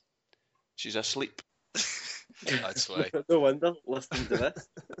 She's asleep. That's why. No wonder, listening to this.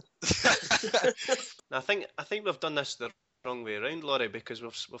 I think we've done this the wrong way around, Laurie, because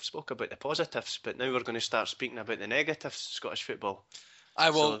we've spoke about the positives, but now we're going to start speaking about the negatives of Scottish football.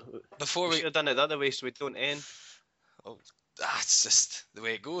 Before we should have done it the other way so we don't end. Oh, that's just the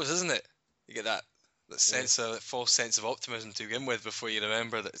way it goes, isn't it? You get that false sense of optimism to begin with before you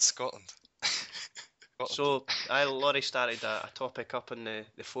remember that it's Scotland. So, Laurie started a topic up in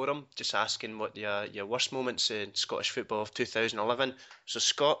the forum, just asking what your worst moments in Scottish football of 2011. So,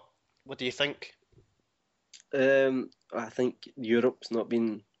 Scott, what do you think? I think Europe's not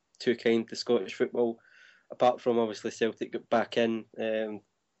been too kind to Scottish football, apart from obviously Celtic got back in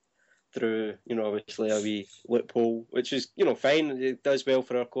through, obviously a wee loophole, which is, fine. It does well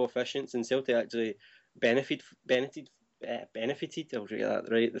for our coefficients, and Celtic actually benefited. I'll get that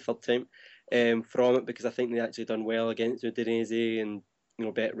right the third time. From it, because I think they actually done well against Udinese and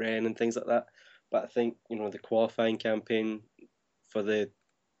Bet Ren and things like that. But I think the qualifying campaign for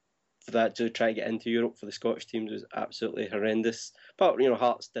that to try to get into Europe for the Scottish teams was absolutely horrendous. But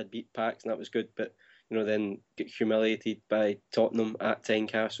Hearts did beat Packs and that was good, but then get humiliated by Tottenham at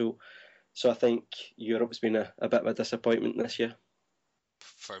Tynecastle. So I think Europe's been a bit of a disappointment this year.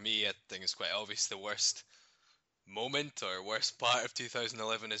 For me, I think it's quite obvious the worst moment or worst part of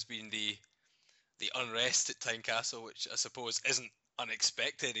 2011 has been the unrest at Tynecastle, which I suppose isn't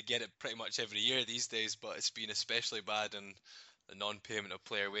unexpected. You get it pretty much every year these days, but it's been especially bad, and the non-payment of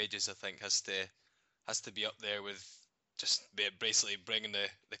player wages, I think, has to be up there with just basically bringing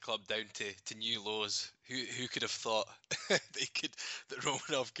the club down to new lows. Who could have thought that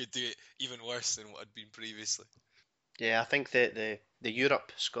Romanov could do it even worse than what had been previously? Yeah, I think that the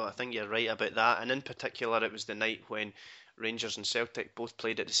Europe, Scott, I think you're right about that. And in particular, it was the night when Rangers and Celtic both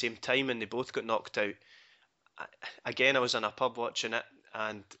played at the same time and they both got knocked out. Again, I was in a pub watching it,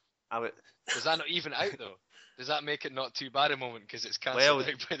 and Was that not even out though? Does that make it not too bad a moment because it's cancelled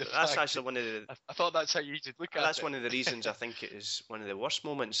out by the that's fact actually one of the. I thought that's how you should look at it. That's one of the reasons I think it is one of the worst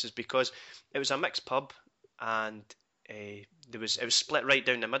moments, is because it was a mixed pub, and it was split right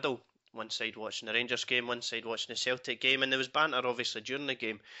down the middle. One side watching the Rangers game, one side watching the Celtic game, and there was banter obviously during the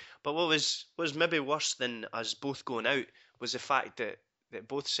game. But what was maybe worse than us both going out was the fact that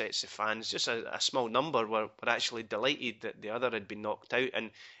both sets of fans, just a small number, were actually delighted that the other had been knocked out,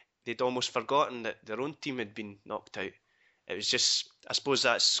 and they'd almost forgotten that their own team had been knocked out. It was just, I suppose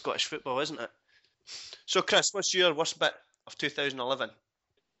that's Scottish football, isn't it? So, Chris, what's your worst bit of 2011?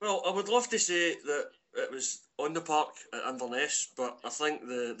 Well, I would love to say that it was on the park at Inverness, but I think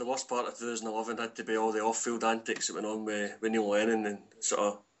the worst part of 2011 had to be all the off-field antics that went on with Neil Lennon, and sort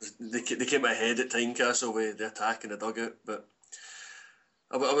of they came ahead at Tynecastle with the attack in the dugout. But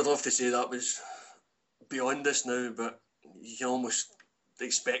I would love to say that was beyond us now, but you can almost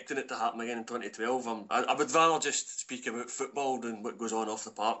expecting it to happen again in 2012. I would rather just speak about football than what goes on off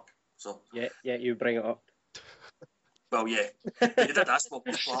the park. So yeah, you bring it up. Well, yeah, you did ask me.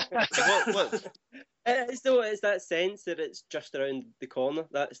 It's that sense that it's just around the corner.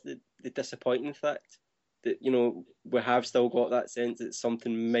 That's the disappointing fact. That we have still got that sense that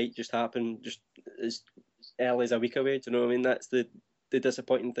something might just happen just as early as a week away. Do you know what I mean? That's the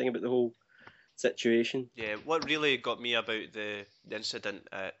disappointing thing about the whole situation. Yeah, what really got me about the incident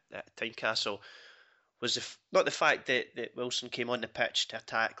at Tynecastle was not the fact that Wilson came on the pitch to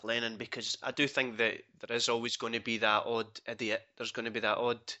attack Lennon, because I do think that there is always going to be that odd idiot. There's going to be that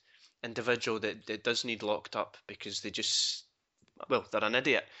odd individual that does need locked up because they're an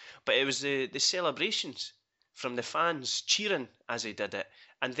idiot. But it was the celebrations from the fans cheering as he did it,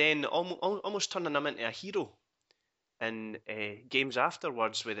 and then almost turning him into a hero in games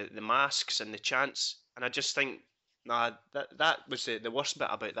afterwards with the masks and the chants. And I just think Nah, that was the worst bit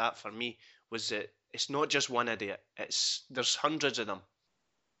about that for me, was that it's not just one idiot. There's hundreds of them.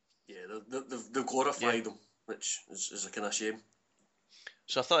 Yeah, they've glorified them, which is a kind of shame.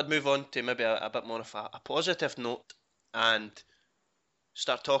 So I thought I'd move on to maybe a bit more of a positive note and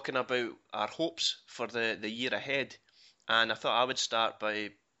start talking about our hopes for the year ahead. And I thought I would start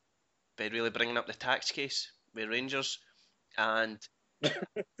by really bringing up the tax case with Rangers. And how's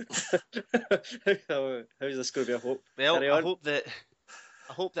this going to be a hope? Well, I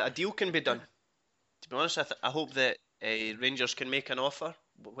hope that a deal can be done. To be honest, I hope that Rangers can make an offer,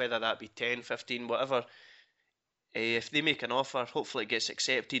 whether that be 10, 15, whatever. If they make an offer, hopefully it gets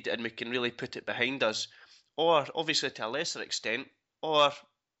accepted and we can really put it behind us. Or, obviously to a lesser extent, or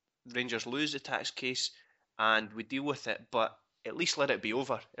Rangers lose the tax case and we deal with it, but at least let it be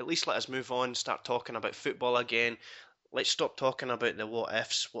over. At least let us move on, start talking about football again. Let's stop talking about the what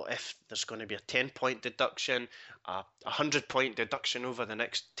ifs. What if there's going to be a 10-point deduction, a 100-point deduction over the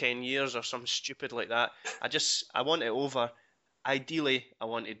next 10 years or something stupid like that. I want it over. Ideally, I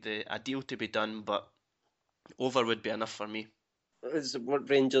wanted a deal to be done, but over would be enough for me. Is what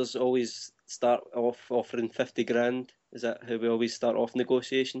Rangers always start off offering 50 grand? Is that how we always start off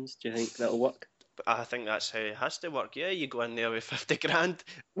negotiations? Do you think that'll work? I think that's how it has to work. Yeah, you go in there with 50 grand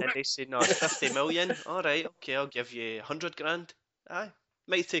and they say, no, 50 million. All right, okay, I'll give you 100 grand. Aye,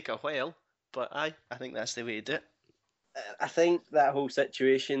 might take a while, but I think that's the way to do it. I think that whole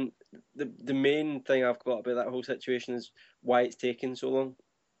situation, the main thing I've got about that whole situation is why it's taken so long.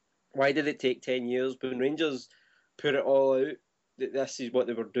 Why did it take 10 years? When Rangers put it all out, that this is what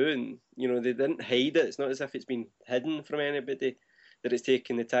they were doing. You know, they didn't hide it. It's not as if it's been hidden from anybody, that it's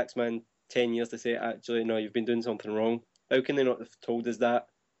taken the taxman 10 years to say, actually, no, you've been doing something wrong. How can they not have told us that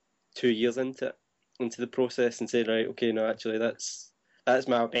 2 years into the process and said, right, okay, no, actually, that's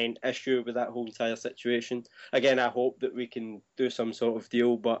my main issue with that whole entire situation. Again, I hope that we can do some sort of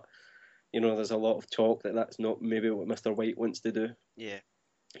deal, but, you know, there's a lot of talk that that's not maybe what Mr. White wants to do. Yeah.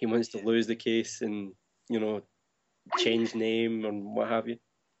 He wants to lose the case and, you know, change name and what have you.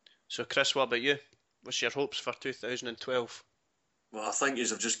 So, Chris, what about you? What's your hopes for 2012? Well, I think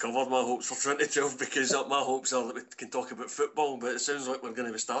you've just covered my hopes for 2012 because my hopes are that we can talk about football, but it sounds like we're going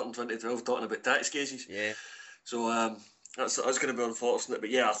to be starting 2012 talking about tax cases. Yeah. So that's going to be unfortunate, but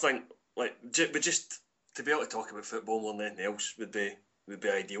yeah, I think just to be able to talk about football more than anything else would be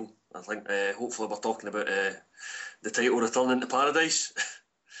ideal. I think hopefully we're talking about the title returning to paradise.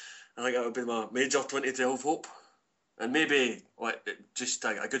 I think that would be my major 2012 hope. And maybe just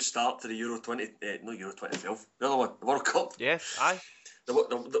a good start to the Euro 2012, the other one, the World Cup. Yeah, aye.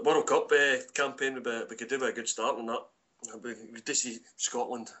 The World Cup campaign, we could do a good start on that. We could see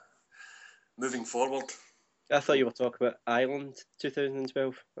Scotland moving forward. I thought you were talking about Ireland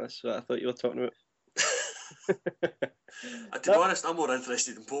 2012. That's what I thought you were talking about. To be honest, I'm more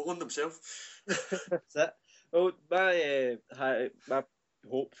interested in Poland themselves. That's it. Well, my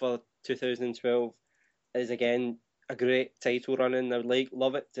hope for 2012 is again a great title running. I would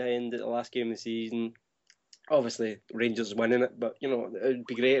love it to end at the last game of the season. Obviously, Rangers winning it, but you know it would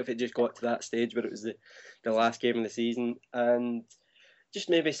be great if it just got to that stage where it was the last game of the season, and just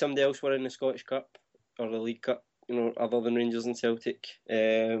maybe somebody else were in the Scottish Cup or the League Cup. You know, other than Rangers and Celtic,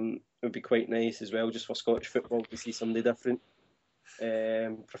 it would be quite nice as well, just for Scottish football to see somebody different.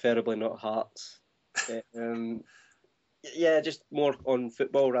 Preferably not Hearts. Yeah, just more on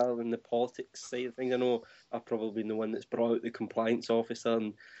football rather than the politics side of things. I know I've probably been the one that's brought out the compliance officer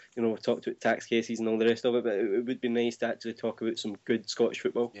and, you know, we've talked about tax cases and all the rest of it, but it would be nice to actually talk about some good Scottish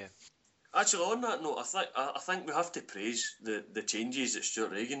football. Yeah. Actually, on that note, I think we have to praise the changes that Stuart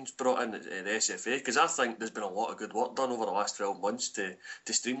Regan's brought in at the SFA, because I think there's been a lot of good work done over the last 12 months to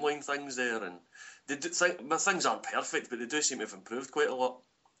streamline things there, and things aren't perfect, but they do seem to have improved quite a lot.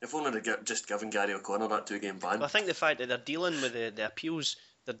 If only they just given Gary O'Connor that 2-game ban. Well, I think the fact that they're dealing with the appeals,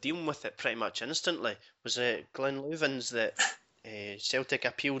 they're dealing with it pretty much instantly. Was it Glenn Louvens that Celtic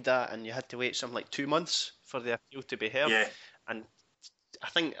appealed that, and you had to wait something like 2 months for the appeal to be heard? Yeah. And I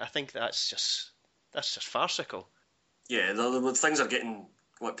think that's just farcical. Yeah, things are getting.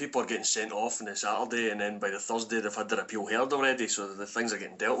 People are getting sent off on the Saturday, and then by the Thursday they've had their appeal heard already, so the things are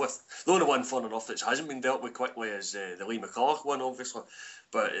getting dealt with. The only one, fun enough, that hasn't been dealt with quickly is the Lee McCulloch one, obviously.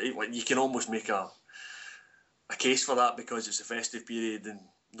 But you can almost make a case for that because it's a festive period and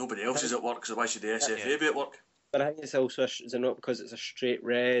nobody else is at work, so why should the SFA be at work? But I think it's also, is it not because it's a straight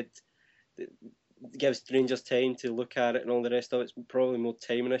red, it gives Rangers time to look at it and all the rest of it. It's probably more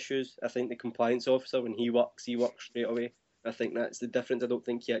timing issues. I think the compliance officer, when he works straight away. I think that's the difference. I don't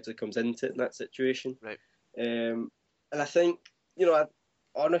think he actually comes into it in that situation. Right. And I think, you know, I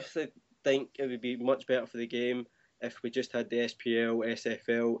honestly think it would be much better for the game if we just had the SPL,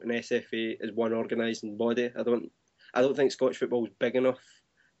 SFL, and SFA as one organising body. I don't think Scottish football is big enough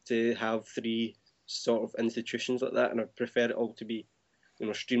to have three sort of institutions like that, and I prefer it all to be,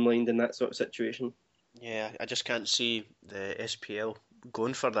 streamlined in that sort of situation. Yeah, I just can't see the SPL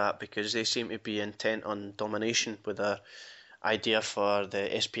going for that because they seem to be intent on domination with their idea for the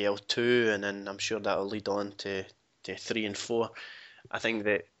SPL 2, and then I'm sure that'll lead on to 3 and 4. I think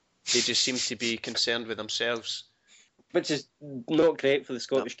that they just seem to be concerned with themselves. Which is not great for the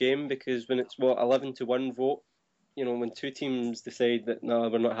Scottish game, because when it's 11-1 vote, when two teams decide that no,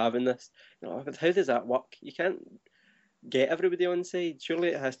 we're not having this, but how does that work? You can't get everybody on side. Surely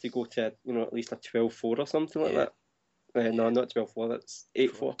it has to go to at least a 12-4 or something like that. No, not 12-4. That's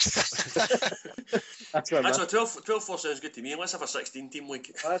 8-4. That's what 12-4 sounds good to me. Let's have a 16-team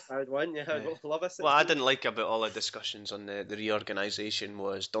league. That's a hard one. Yeah, I'd love a 16. What I didn't like about all the discussions on the reorganisation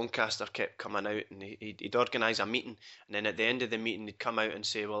was Doncaster kept coming out and he'd organise a meeting, and then at the end of the meeting he'd come out and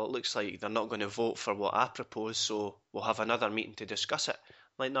say, well, it looks like they're not going to vote for what I propose, so we'll have another meeting to discuss it.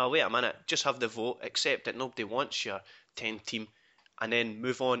 Like, no, wait a minute, just have the vote, accept that nobody wants your 10 team, and then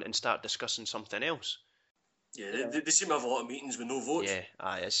move on and start discussing something else. Yeah, they seem to have a lot of meetings with no votes. Yeah,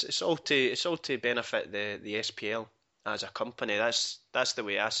 it's all to benefit the SPL as a company. That's the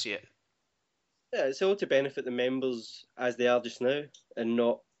way I see it. Yeah, it's all to benefit the members as they are just now, and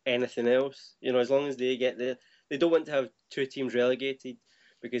not anything else. As long as they get they don't want to have two teams relegated,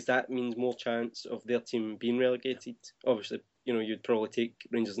 because that means more chance of their team being relegated. Obviously, you'd probably take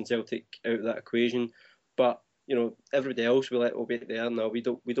Rangers and Celtic out of that equation, but everybody else will be there. No, we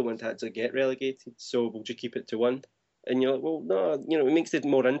don't want to actually get relegated, so we'll just keep it to 1. And you're like, well, no, it makes it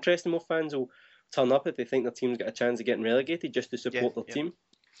more interesting. More fans will turn up if they think their team's got a chance of getting relegated, just to support their team.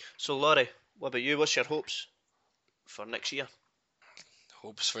 So, Laurie, what about you? What's your hopes for next year?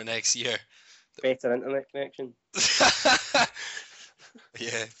 Hopes for next year? Better internet connection.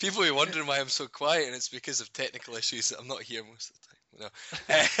 Yeah, people are wondering why I'm so quiet, and it's because of technical issues that I'm not here most of the time.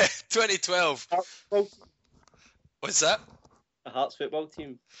 No. 2012. What's that? A Hearts football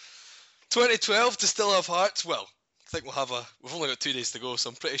team. 2012 to still have Hearts. Well, I think we've only got 2 days to go, so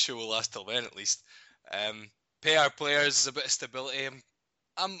I'm pretty sure we'll last till then at least. Pay our players a bit of stability.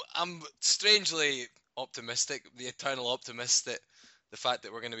 I'm strangely optimistic, the eternal optimist, that the fact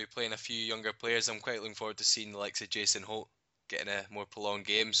that we're going to be playing a few younger players, I'm quite looking forward to seeing the likes of Jason Holt getting a more prolonged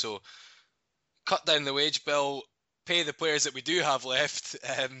game. So cut down the wage bill, pay the players that we do have left.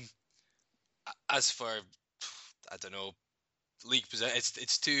 As for, I don't know, league position,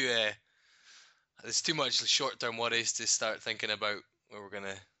 it's too much short-term worries to start thinking about where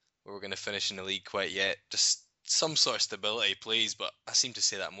we're gonna finish in the league quite yet. Just some sort of stability, please. But I seem to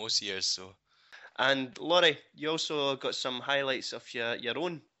say that most years. So. And Laurie, you also got some highlights of your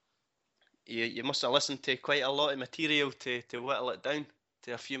own. You must have listened to quite a lot of material to whittle it down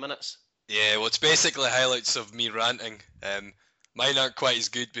to a few minutes. Yeah, well, it's basically highlights of me ranting. Mine aren't quite as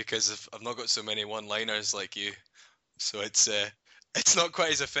good because I've not got so many one-liners like you, so it's not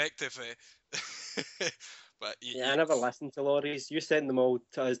quite as effective. But I never listened to Laurie's. You sent them all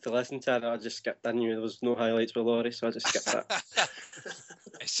to us to listen to, and I just skipped. I knew there was no highlights with Laurie, so I just skipped that.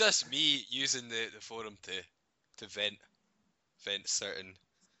 It's just me using the forum to vent certain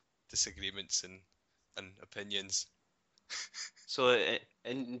disagreements and opinions. So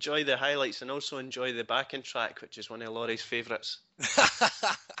enjoy the highlights and also enjoy the backing track, which is one of Laurie's favourites.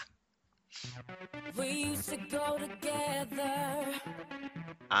 We used to go together.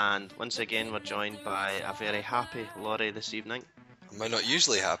 And once again, we're joined by a very happy Laurie this evening. Am I not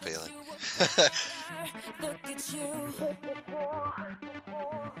usually happy?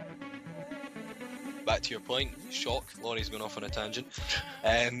 Back to your point, shock. Laurie's gone off on a tangent.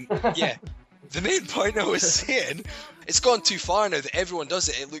 Yeah. The main point I was saying, it's gone too far now that everyone does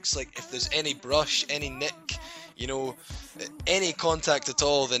it. It looks like if there's any brush, any nick, any contact at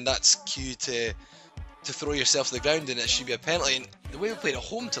all, then that's cue to throw yourself to the ground, and it should be a penalty. And the way we played at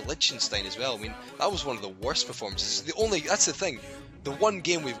home to Liechtenstein as well, I mean, that was one of the worst performances. That's the thing, the one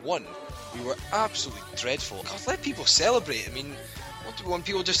game we've won, we were absolutely dreadful. God, let people celebrate. I mean, what do we want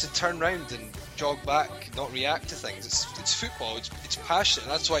people just to turn around and jog back, not react to things? It's football, it's passionate,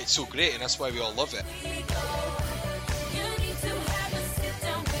 and that's why it's so great, and that's why we all love it.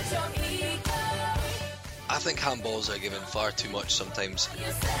 I think handballs are given far too much sometimes.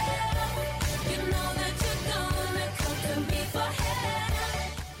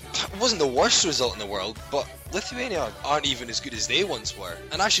 It wasn't the worst result in the world, but Lithuania aren't even as good as they once were.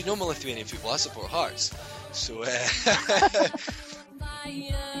 And I should know my Lithuanian football, I support Hearts. So,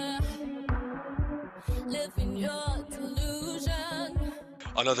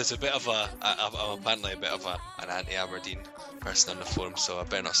 Oh no, there's a bit of I'm apparently a bit of an anti-Aberdeen person on the forum, so I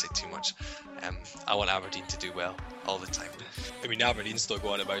better not say too much. I want Aberdeen to do well all the time. I mean, Aberdeen's still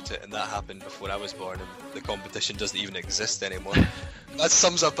going about it, and that happened before I was born, and the competition doesn't even exist anymore. That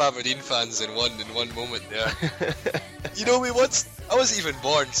sums up Aberdeen fans in one moment there. You know, I wasn't even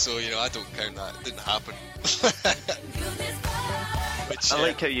born, so you know I don't count that. It didn't happen. Which, I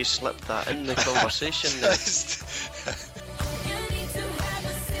like how you slipped that in the conversation there.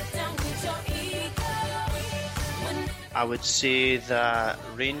 I would say that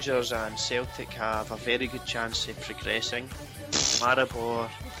Rangers and Celtic have a very good chance of progressing. Maribor.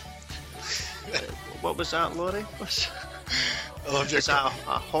 What was that, Laurie? Is that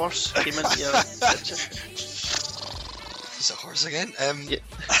a horse came into your picture? Is it a horse again? Yeah.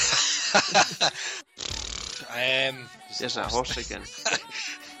 There's a horse again.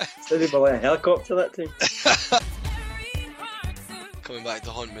 Sounded like a helicopter that time. Coming back to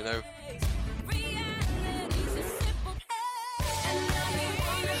haunt me now.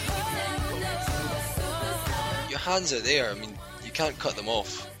 Your hands are there, I mean, you can't cut them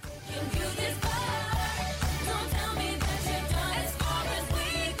off.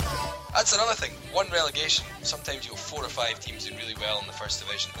 That's another thing. One relegation, sometimes you'll have 4 or 5 teams doing really well in the first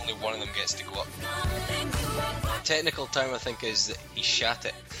division, only one of them gets to go up. The technical term I think is that he shat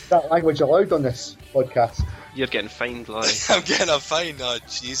it. Is that language allowed on this podcast? You're getting fined, Laurie. I'm getting a fine, oh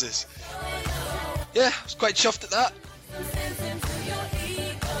Jesus. Yeah, I was quite chuffed at that.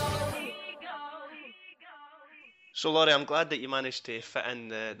 So Laurie, I'm glad that you managed to fit in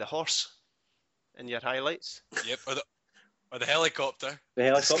the horse in your highlights. Yep, or the helicopter. The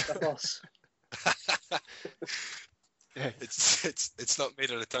helicopter horse. It's not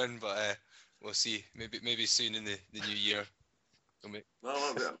made a return, but we'll see. Maybe soon in the new year.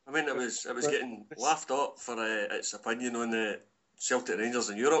 Well, I mean, it was getting laughed at for its opinion on the Celtic Rangers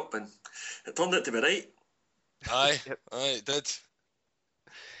in Europe, and it turned out to be right. Aye, aye, it did.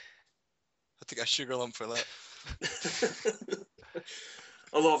 I take a sugar lump for that.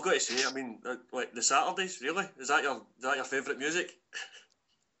 Although I've got to say, I mean, like the Saturdays, really? Is that your favourite music?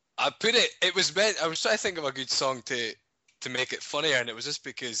 I put it. It was meant. I was trying to think of a good song to make it funnier, and it was just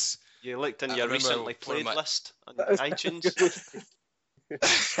because you looked in your recently played list on iTunes.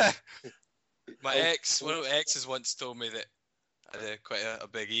 One of my exes once told me that I had quite a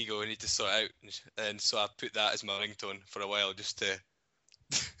big ego I need to sort out, and so I put that as my ringtone for a while just to.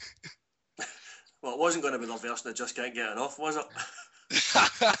 Well, it wasn't going to be the version that Just Can't Get Enough, was it?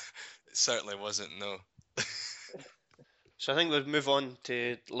 It certainly wasn't, no. So I think we'll move on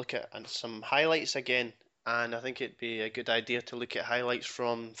to look at some highlights again, and I think it'd be a good idea to look at highlights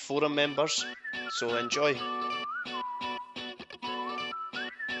from forum members, so enjoy.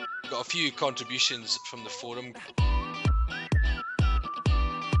 Got a few contributions from the forum.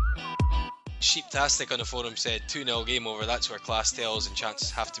 Sheeptastic on the forum said 2-0 game over, that's where class tells and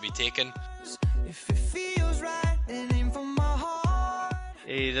chances have to be taken.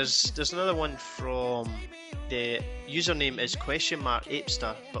 There's another one from the username is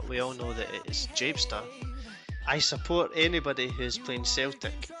 !Apestar, but we all know that it is Japestar. I support anybody who's playing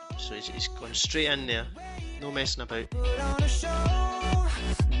Celtic, so he's gone straight in there, no messing about.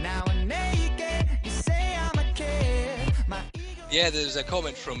 Yeah, there's a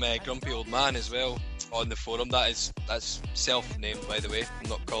comment from Grumpy Old Man as well on the forum. That's self-named, by the way. I'm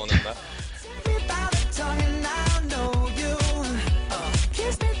not calling him that.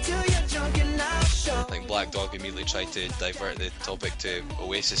 I think Black Dog immediately tried to divert the topic to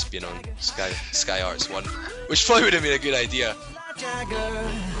Oasis being on Sky Arts 1, which probably would have been a good idea.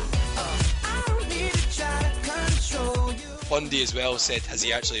 Fundy as well said, has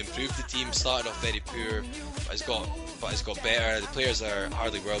he actually improved the team? Started off very poor, but has got better. The players are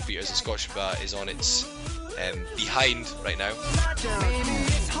hardly world beaters, and Scottish Bat is on its behind right now.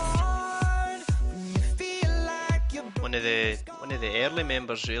 One of the early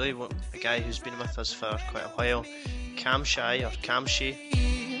members, really, a guy who's been with us for quite a while, Camshy or Camshy.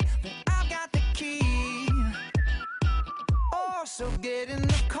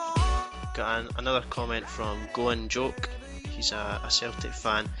 Got another comment from Goin Joke. He's a Celtic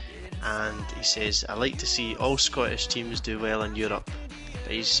fan, and he says, I like to see all Scottish teams do well in Europe.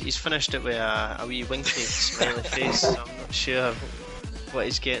 But he's finished it with a wee winky smiley face, so I'm not sure what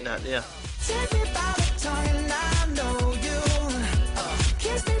he's getting at there.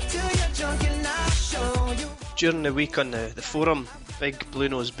 During the week on the forum, Big Blue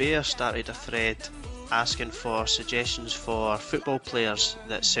Nose Bear started a thread asking for suggestions for football players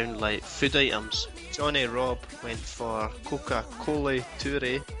that sound like food items. Johnny Robb went for Coca-Cola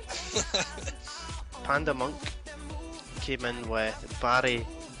Toure, Panda Monk, came in with Barry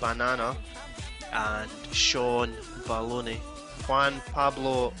Banana and Sean Baloney. Juan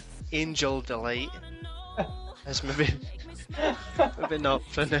Pablo Angel Delight is maybe not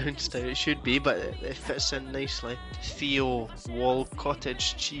pronounced how it should be, but it fits in nicely. Theo Wall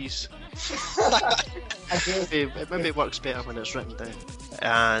Cottage Cheese. It maybe works better when it's written down.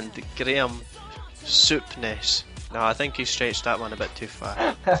 And Graham Soupness. No, I think he stretched that one a bit too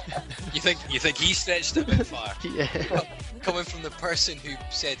far. You think he stretched it a bit far? Yeah. Coming from the person who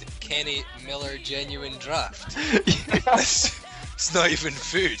said Kenny Miller genuine draft. It's not even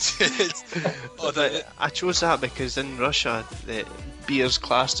food. I chose that because in Russia the beer's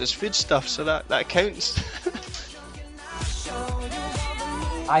classed as food stuff, so that counts.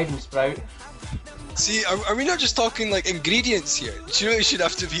 Ivan Sprout. See, are we not just talking like ingredients here? Surely it should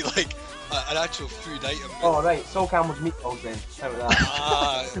have to be like an actual food item. Oh right, Sol Campbell's meatballs then. How about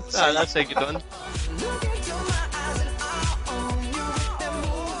that? That's a good one.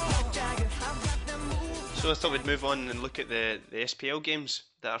 So I thought we'd move on and look at the SPL games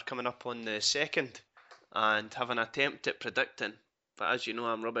that are coming up on the 2nd and have an attempt at predicting. But as you know,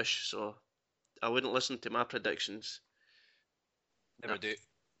 I'm rubbish, so I wouldn't listen to my predictions. Never do.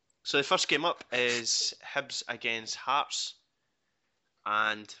 So the first game up is Hibs against Hearts.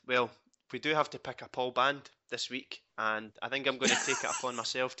 And, well, we do have to pick a Paul Band this week, and I think I'm going to take it upon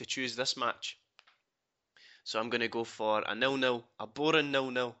myself to choose this match. So I'm going to go for a 0-0, a boring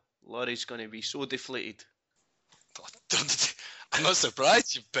 0-0. Laurie's going to be so deflated. I'm not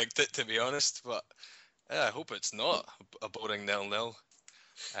surprised you picked it, to be honest, but yeah, I hope it's not a boring 0-0.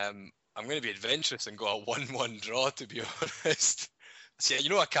 I'm going to be adventurous and go a 1-1 draw, to be honest. See, you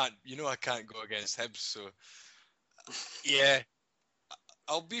know I can't go against Hibs, so yeah,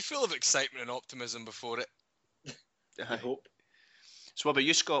 I'll be full of excitement and optimism before it. I hope. So what about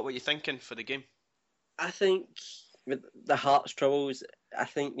you, Scott? What are you thinking for the game? I think with the Hearts troubles, I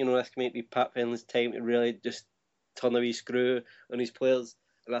think, this might be Pat Fenley's time to really just turn a wee screw on his players.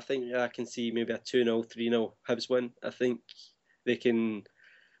 And I think I can see maybe a 2-0, 3-0 Hibs win. I think they can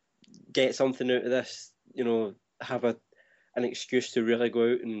get something out of this, have an excuse to really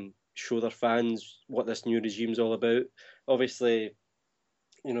go out and show their fans what this new regime's all about. Obviously,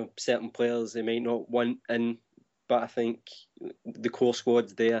 certain players they might not want in, but I think the core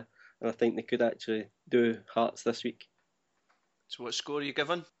squad's there, and I think they could actually do Hearts this week. So what score are you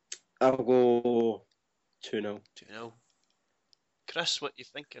giving? I'll go 2-0. 2-0. Chris, what are you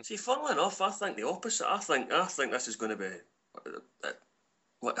thinking? See, funnily enough, I think the opposite. I think this is going to be...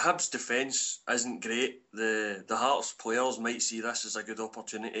 Hibs' defence isn't great. The Hearts players might see this as a good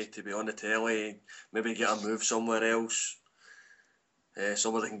opportunity to be on the telly, maybe get a move somewhere else,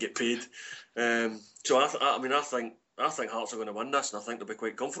 somewhere they can get paid. So I think Hearts are going to win this, and I think they'll be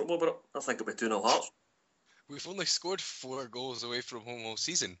quite comfortable about it. I think it'll be 2-0 Hearts. We've only scored 4 goals away from home all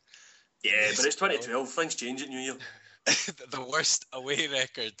season. Yeah, but it's 2012. Things change at New Year. The worst away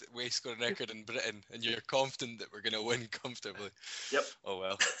scoring record in Britain, and you're confident that we're going to win comfortably. Yep. Oh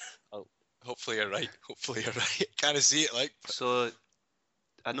well. Hopefully you're right. Kind of see it like. So,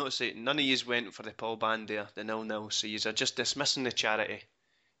 I noticed that none of yous went for the Paul Band there, the 0-0. So yous are just dismissing the charity.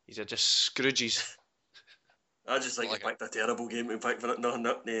 Yous are just Scrooges. I just think you picked a terrible game to pick for it. No.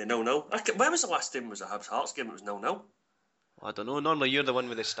 When was the last time it was a Hibs Hearts game? It was 0-0. Well, I don't know. Normally you're the one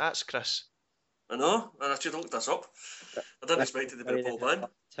with the stats, Chris. I know, and I should have looked this up. I didn't expect it to be a Paul Band.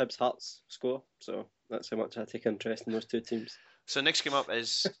 Hibs Hearts score, so that's how much I take interest in those two teams. So next game up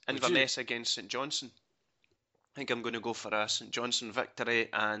is Inverness against St Johnstone. I think I'm going to go for a St Johnstone victory,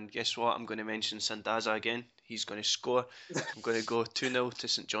 and guess what? I'm going to mention Sandaza again. He's going to score. I'm going to go 2-0 to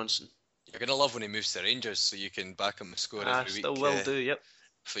St Johnstone. You're going to love when he moves to Rangers, so you can back him to score every week. Still will do, yep.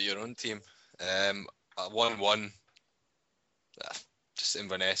 For your own team. 1-1. Just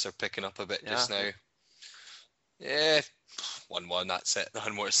Inverness are picking up a bit just now. Yeah, 1-1, that's it.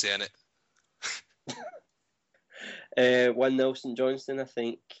 Nothing more to say in it. 1-0 St Johnstone. I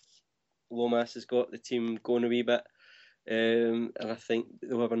think Lomas has got the team going a wee bit, and I think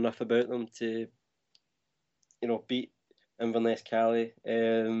they'll have enough about them to, beat Inverness Cali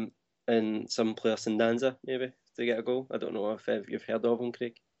and some player Sandanza maybe to get a goal. I don't know if you've heard of him,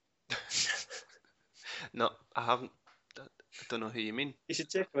 Craig. No, I haven't. I don't know who you mean. You should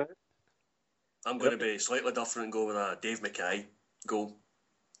check him out. I'm going to be slightly different and go with a Dave Mackay goal.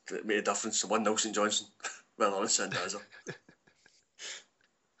 It made a difference to 1-0 St Johnstone. Well, on Sandaza.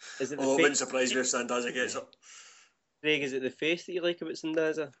 It wouldn't surprise me if Sandaza gets it. Craig, is it the face that you like about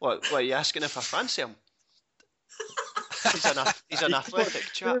Sandaza? What are you asking if I fancy him? He's an athletic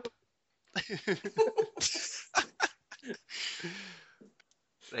chap.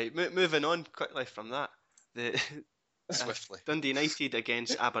 Right, moving on quickly from that. swiftly. Dundee United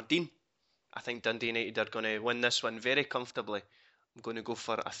against Aberdeen. I think Dundee United are going to win this one very comfortably. I'm going to go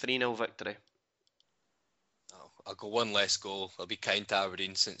for a 3-0 victory. I'll go one less goal. I'll be kind to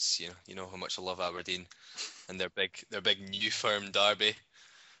Aberdeen since you know how much I love Aberdeen and their big new firm derby.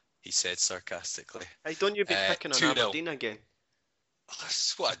 He said sarcastically. Hey, don't you be picking on 2-0. Aberdeen again?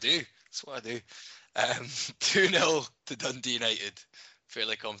 That's what I do. 2-0 to Dundee United.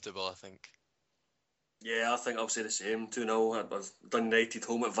 Fairly comfortable, I think. Yeah, I think I'll say the same. 2-0. Dundee United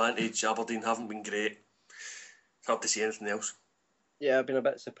home advantage. Aberdeen haven't been great. It's hard to say anything else. Yeah, I've been a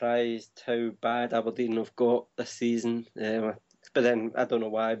bit surprised how bad Aberdeen have got this season. But then I don't know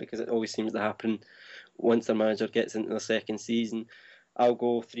why, because it always seems to happen once their manager gets into the second season. I'll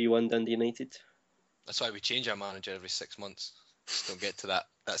go 3-1 Dundee United. That's why we change our manager every 6 months. Just don't get to that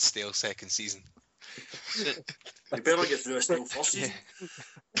stale second season. You better get through a stale first season.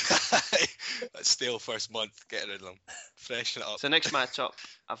 That stale first month, get rid of them. Freshen it up. So next match-up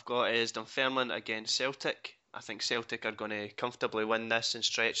I've got is Dunfermline against Celtic. I think Celtic are going to comfortably win this and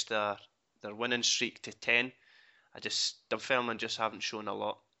stretch their winning streak to 10. Dunfermline just haven't shown a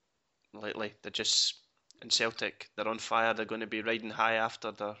lot lately. They're just, in Celtic, they're on fire. They're going to be riding high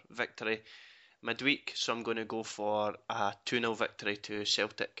after their victory midweek. So I'm going to go for a 2-0 victory to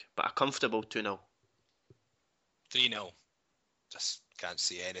Celtic, but a comfortable 2-0. 3-0. Just can't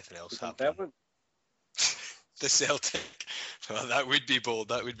see anything else happening. The Celtic. Well, that would be bold.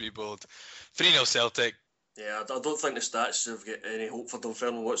 3-0 Celtic. Yeah, I don't think the stats have got any hope for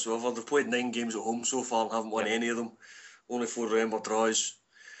Dunfermline whatsoever. They've played 9 games at home so far and haven't won any of them. Only 4 November draws.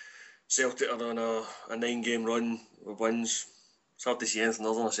 Celtic are on a 9-game run with wins. It's hard to see anything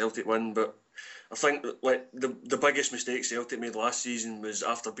other than a Celtic win, but I think the biggest mistake Celtic made last season was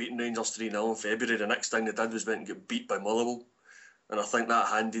after beating Rangers 3-0 in February. The next thing they did was went and get beat by Motherwell, and I think that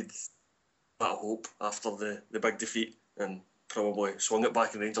handed a bit of hope after the big defeat and probably swung it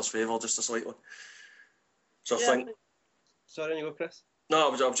back in Rangers' favour just a slightly. So I think. Sorry, you go, Chris.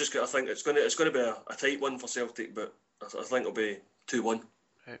 No, I think it's going to be a tight one for Celtic, but I think it'll be 2-1.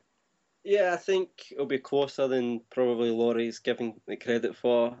 Yeah, I think it'll be closer than probably Laurie's giving the credit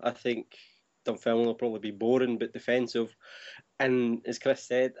for. I think Dunfermline will probably be boring but defensive. And as Chris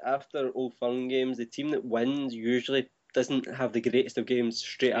said, after Old Firm games, the team that wins usually doesn't have the greatest of games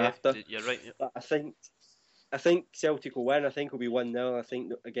straight after. You're right. Yeah. But I think Celtic will win. I think it'll be 1-0. I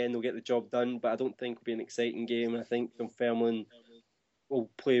think, again, they'll get the job done, but I don't think it'll be an exciting game. I think Dunfermline will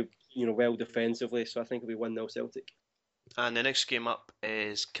play well defensively, so I think it'll be 1-0 Celtic. And the next game up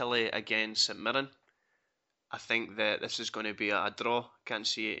is Killie against St Mirren. I think that this is going to be a draw. Can't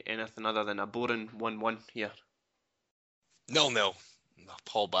see anything other than a boring 1-1 here. 0-0.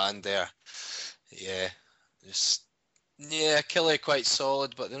 Paul Band there. Yeah. Killie quite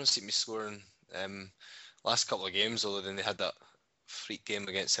solid, but they don't seem to be scoring. Last couple of games, although then they had that freak game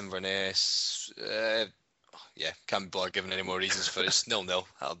against Inverness. Can't be bothered giving any more reasons for it. It's 0-0.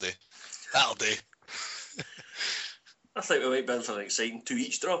 That'll do. I think we might be in for an exciting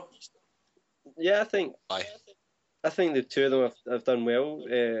 2-each draw. Yeah, I think. Aye. I think the two of them have done well,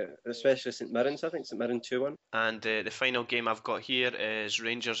 especially St Mirren. So I think St Mirren 2-1. And the final game I've got here is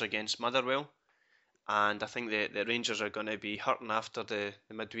Rangers against Motherwell. And I think the Rangers are going to be hurting after the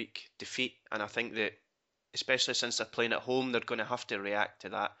midweek defeat. And I think that, especially since they're playing at home, they're going to have to react to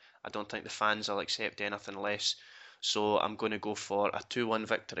that. I don't think the fans will accept anything less. So I'm going to go for a 2-1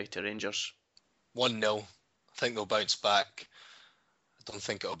 victory to Rangers. 1-0. I think they'll bounce back. I don't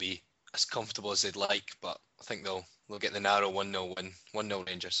think it'll be as comfortable as they'd like, but I think they'll get the narrow 1-0 win. 1-0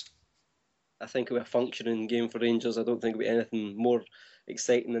 Rangers. I think it'll be a functioning game for Rangers. I don't think it'll be anything more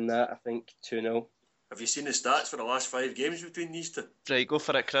exciting than that. I think 2-0. Have you seen the stats for the last 5 games between these two? Right, go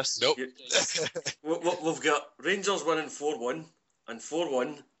for it, Chris. Nope. We've got Rangers winning 4-1 and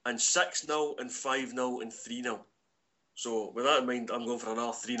 4-1 and 6-0 and 5-0 and 3-0. So with that in mind, I'm going for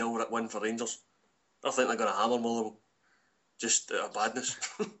another 3-0 win for Rangers. I think they're going to hammer Motherwell. Just out of badness.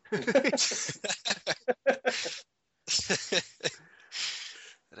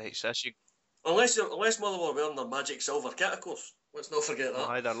 Right, so that's you. Unless Motherwell are wearing their magic silver kit, of course. Let's not forget that.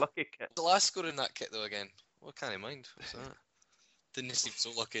 Aye, their lucky kit. The last score in that kit, though, again. What can't I mind? What's that? Didn't seem so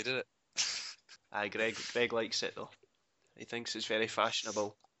lucky, did it? Aye, Greg likes it, though. He thinks it's very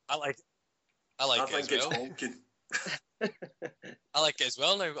fashionable. I like it think as it's well. honking. I like it as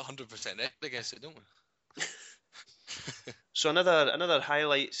well now. We've got 100% against it, don't we? So another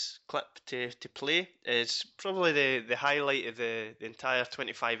highlights clip to play is probably the highlight of the entire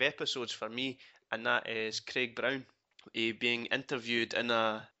 25 episodes for me, and that is Craig Brown being interviewed in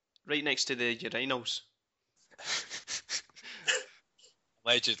right next to the urinals.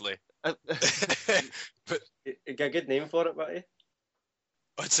 He got a good name for it, but he?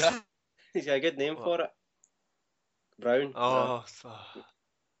 What's that? He's got a good name for it. Brown. Oh,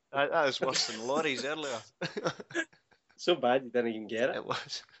 that was worse than Laurie's earlier. So bad you didn't even get it. It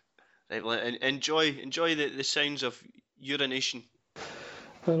was. Right, well, enjoy the sounds of urination.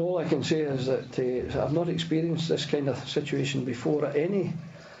 Well, all I can say is that I've not experienced this kind of situation before at any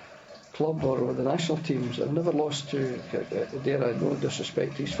club or with the national teams. I've never lost to, dare I no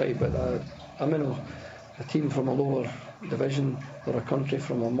disrespect his fight, but I'm in a team from a lower division or a country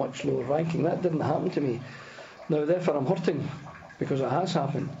from a much lower ranking. That didn't happen to me. Now, therefore, I'm hurting because it has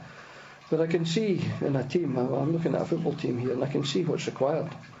happened. But I can see in a team, I'm looking at a football team here, and I can see what's required.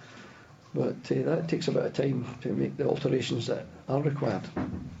 But that takes a bit of time to make the alterations that are required.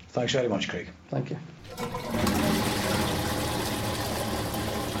 Thanks very much, Craig. Thank you.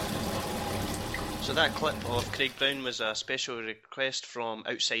 So that clip of Craig Brown was a special request from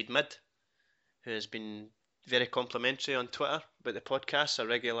Outside Mid, who has been very complimentary on Twitter about the podcast, a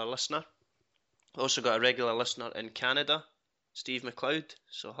regular listener. Also got a regular listener in Canada, Steve McLeod,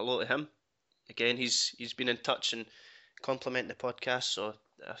 so hello to him. Again, he's been in touch and complimenting the podcast, so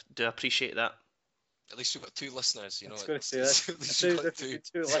I do appreciate that. At least we've got 2 listeners, you know. I was going to say At least we've got 2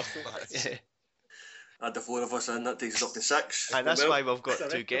 listeners. Yeah. Add the 4 of us in, that takes us up to 6. Aye, that's why we've got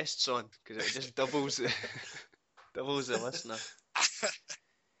 2 guests on, because it just doubles the listener.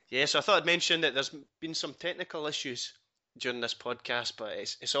 Yeah, so I thought I'd mention that there's been some technical issues during this podcast, but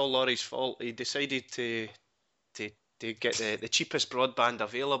it's all Laurie's fault. He decided to get the cheapest broadband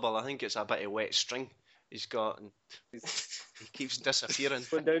available. I think it's a bit of wet string he's got, and he keeps disappearing. He's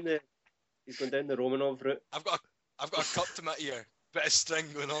going down the Romanov route. I've got a cup to my ear, bit of string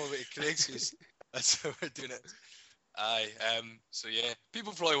going all the way to Craig's house. That's how we're doing it. Aye, so yeah,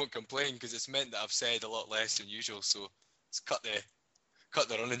 people probably won't complain because it's meant that I've said a lot less than usual, so it's cut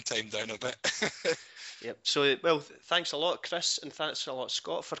the running time down a bit. Yep. So, well, thanks a lot, Chris, and thanks a lot,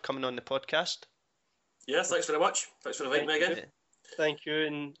 Scott, for coming on the podcast. Yeah, thanks very much. Thanks for inviting me again. Thank you,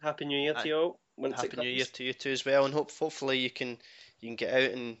 and Happy New Year to you all. Happy New Year to you too as well, and hopefully you can get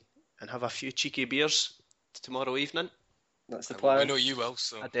out and have a few cheeky beers tomorrow evening. That's the plan. I know you will,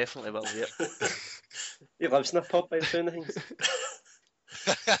 so I definitely will. Yep. He lives in a pub by the sound of things.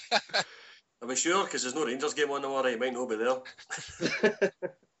 Are we sure? Because there's no Rangers game on tomorrow. He might not be there.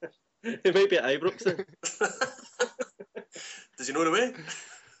 He might be at Ibrox then. Does he know the way?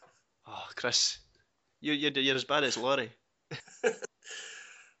 Oh, Chris, you're as bad as Laurie.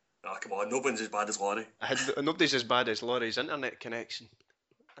 Ah, come on, nobody's as bad as Laurie. Nobody's as bad as Laurie's internet connection.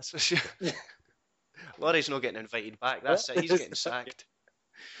 That's for sure. Laurie's not getting invited back. That's it. He's getting sacked.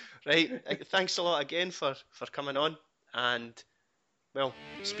 Right. Thanks a lot again for coming on, and well,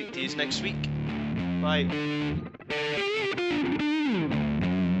 speak to you next week. Bye.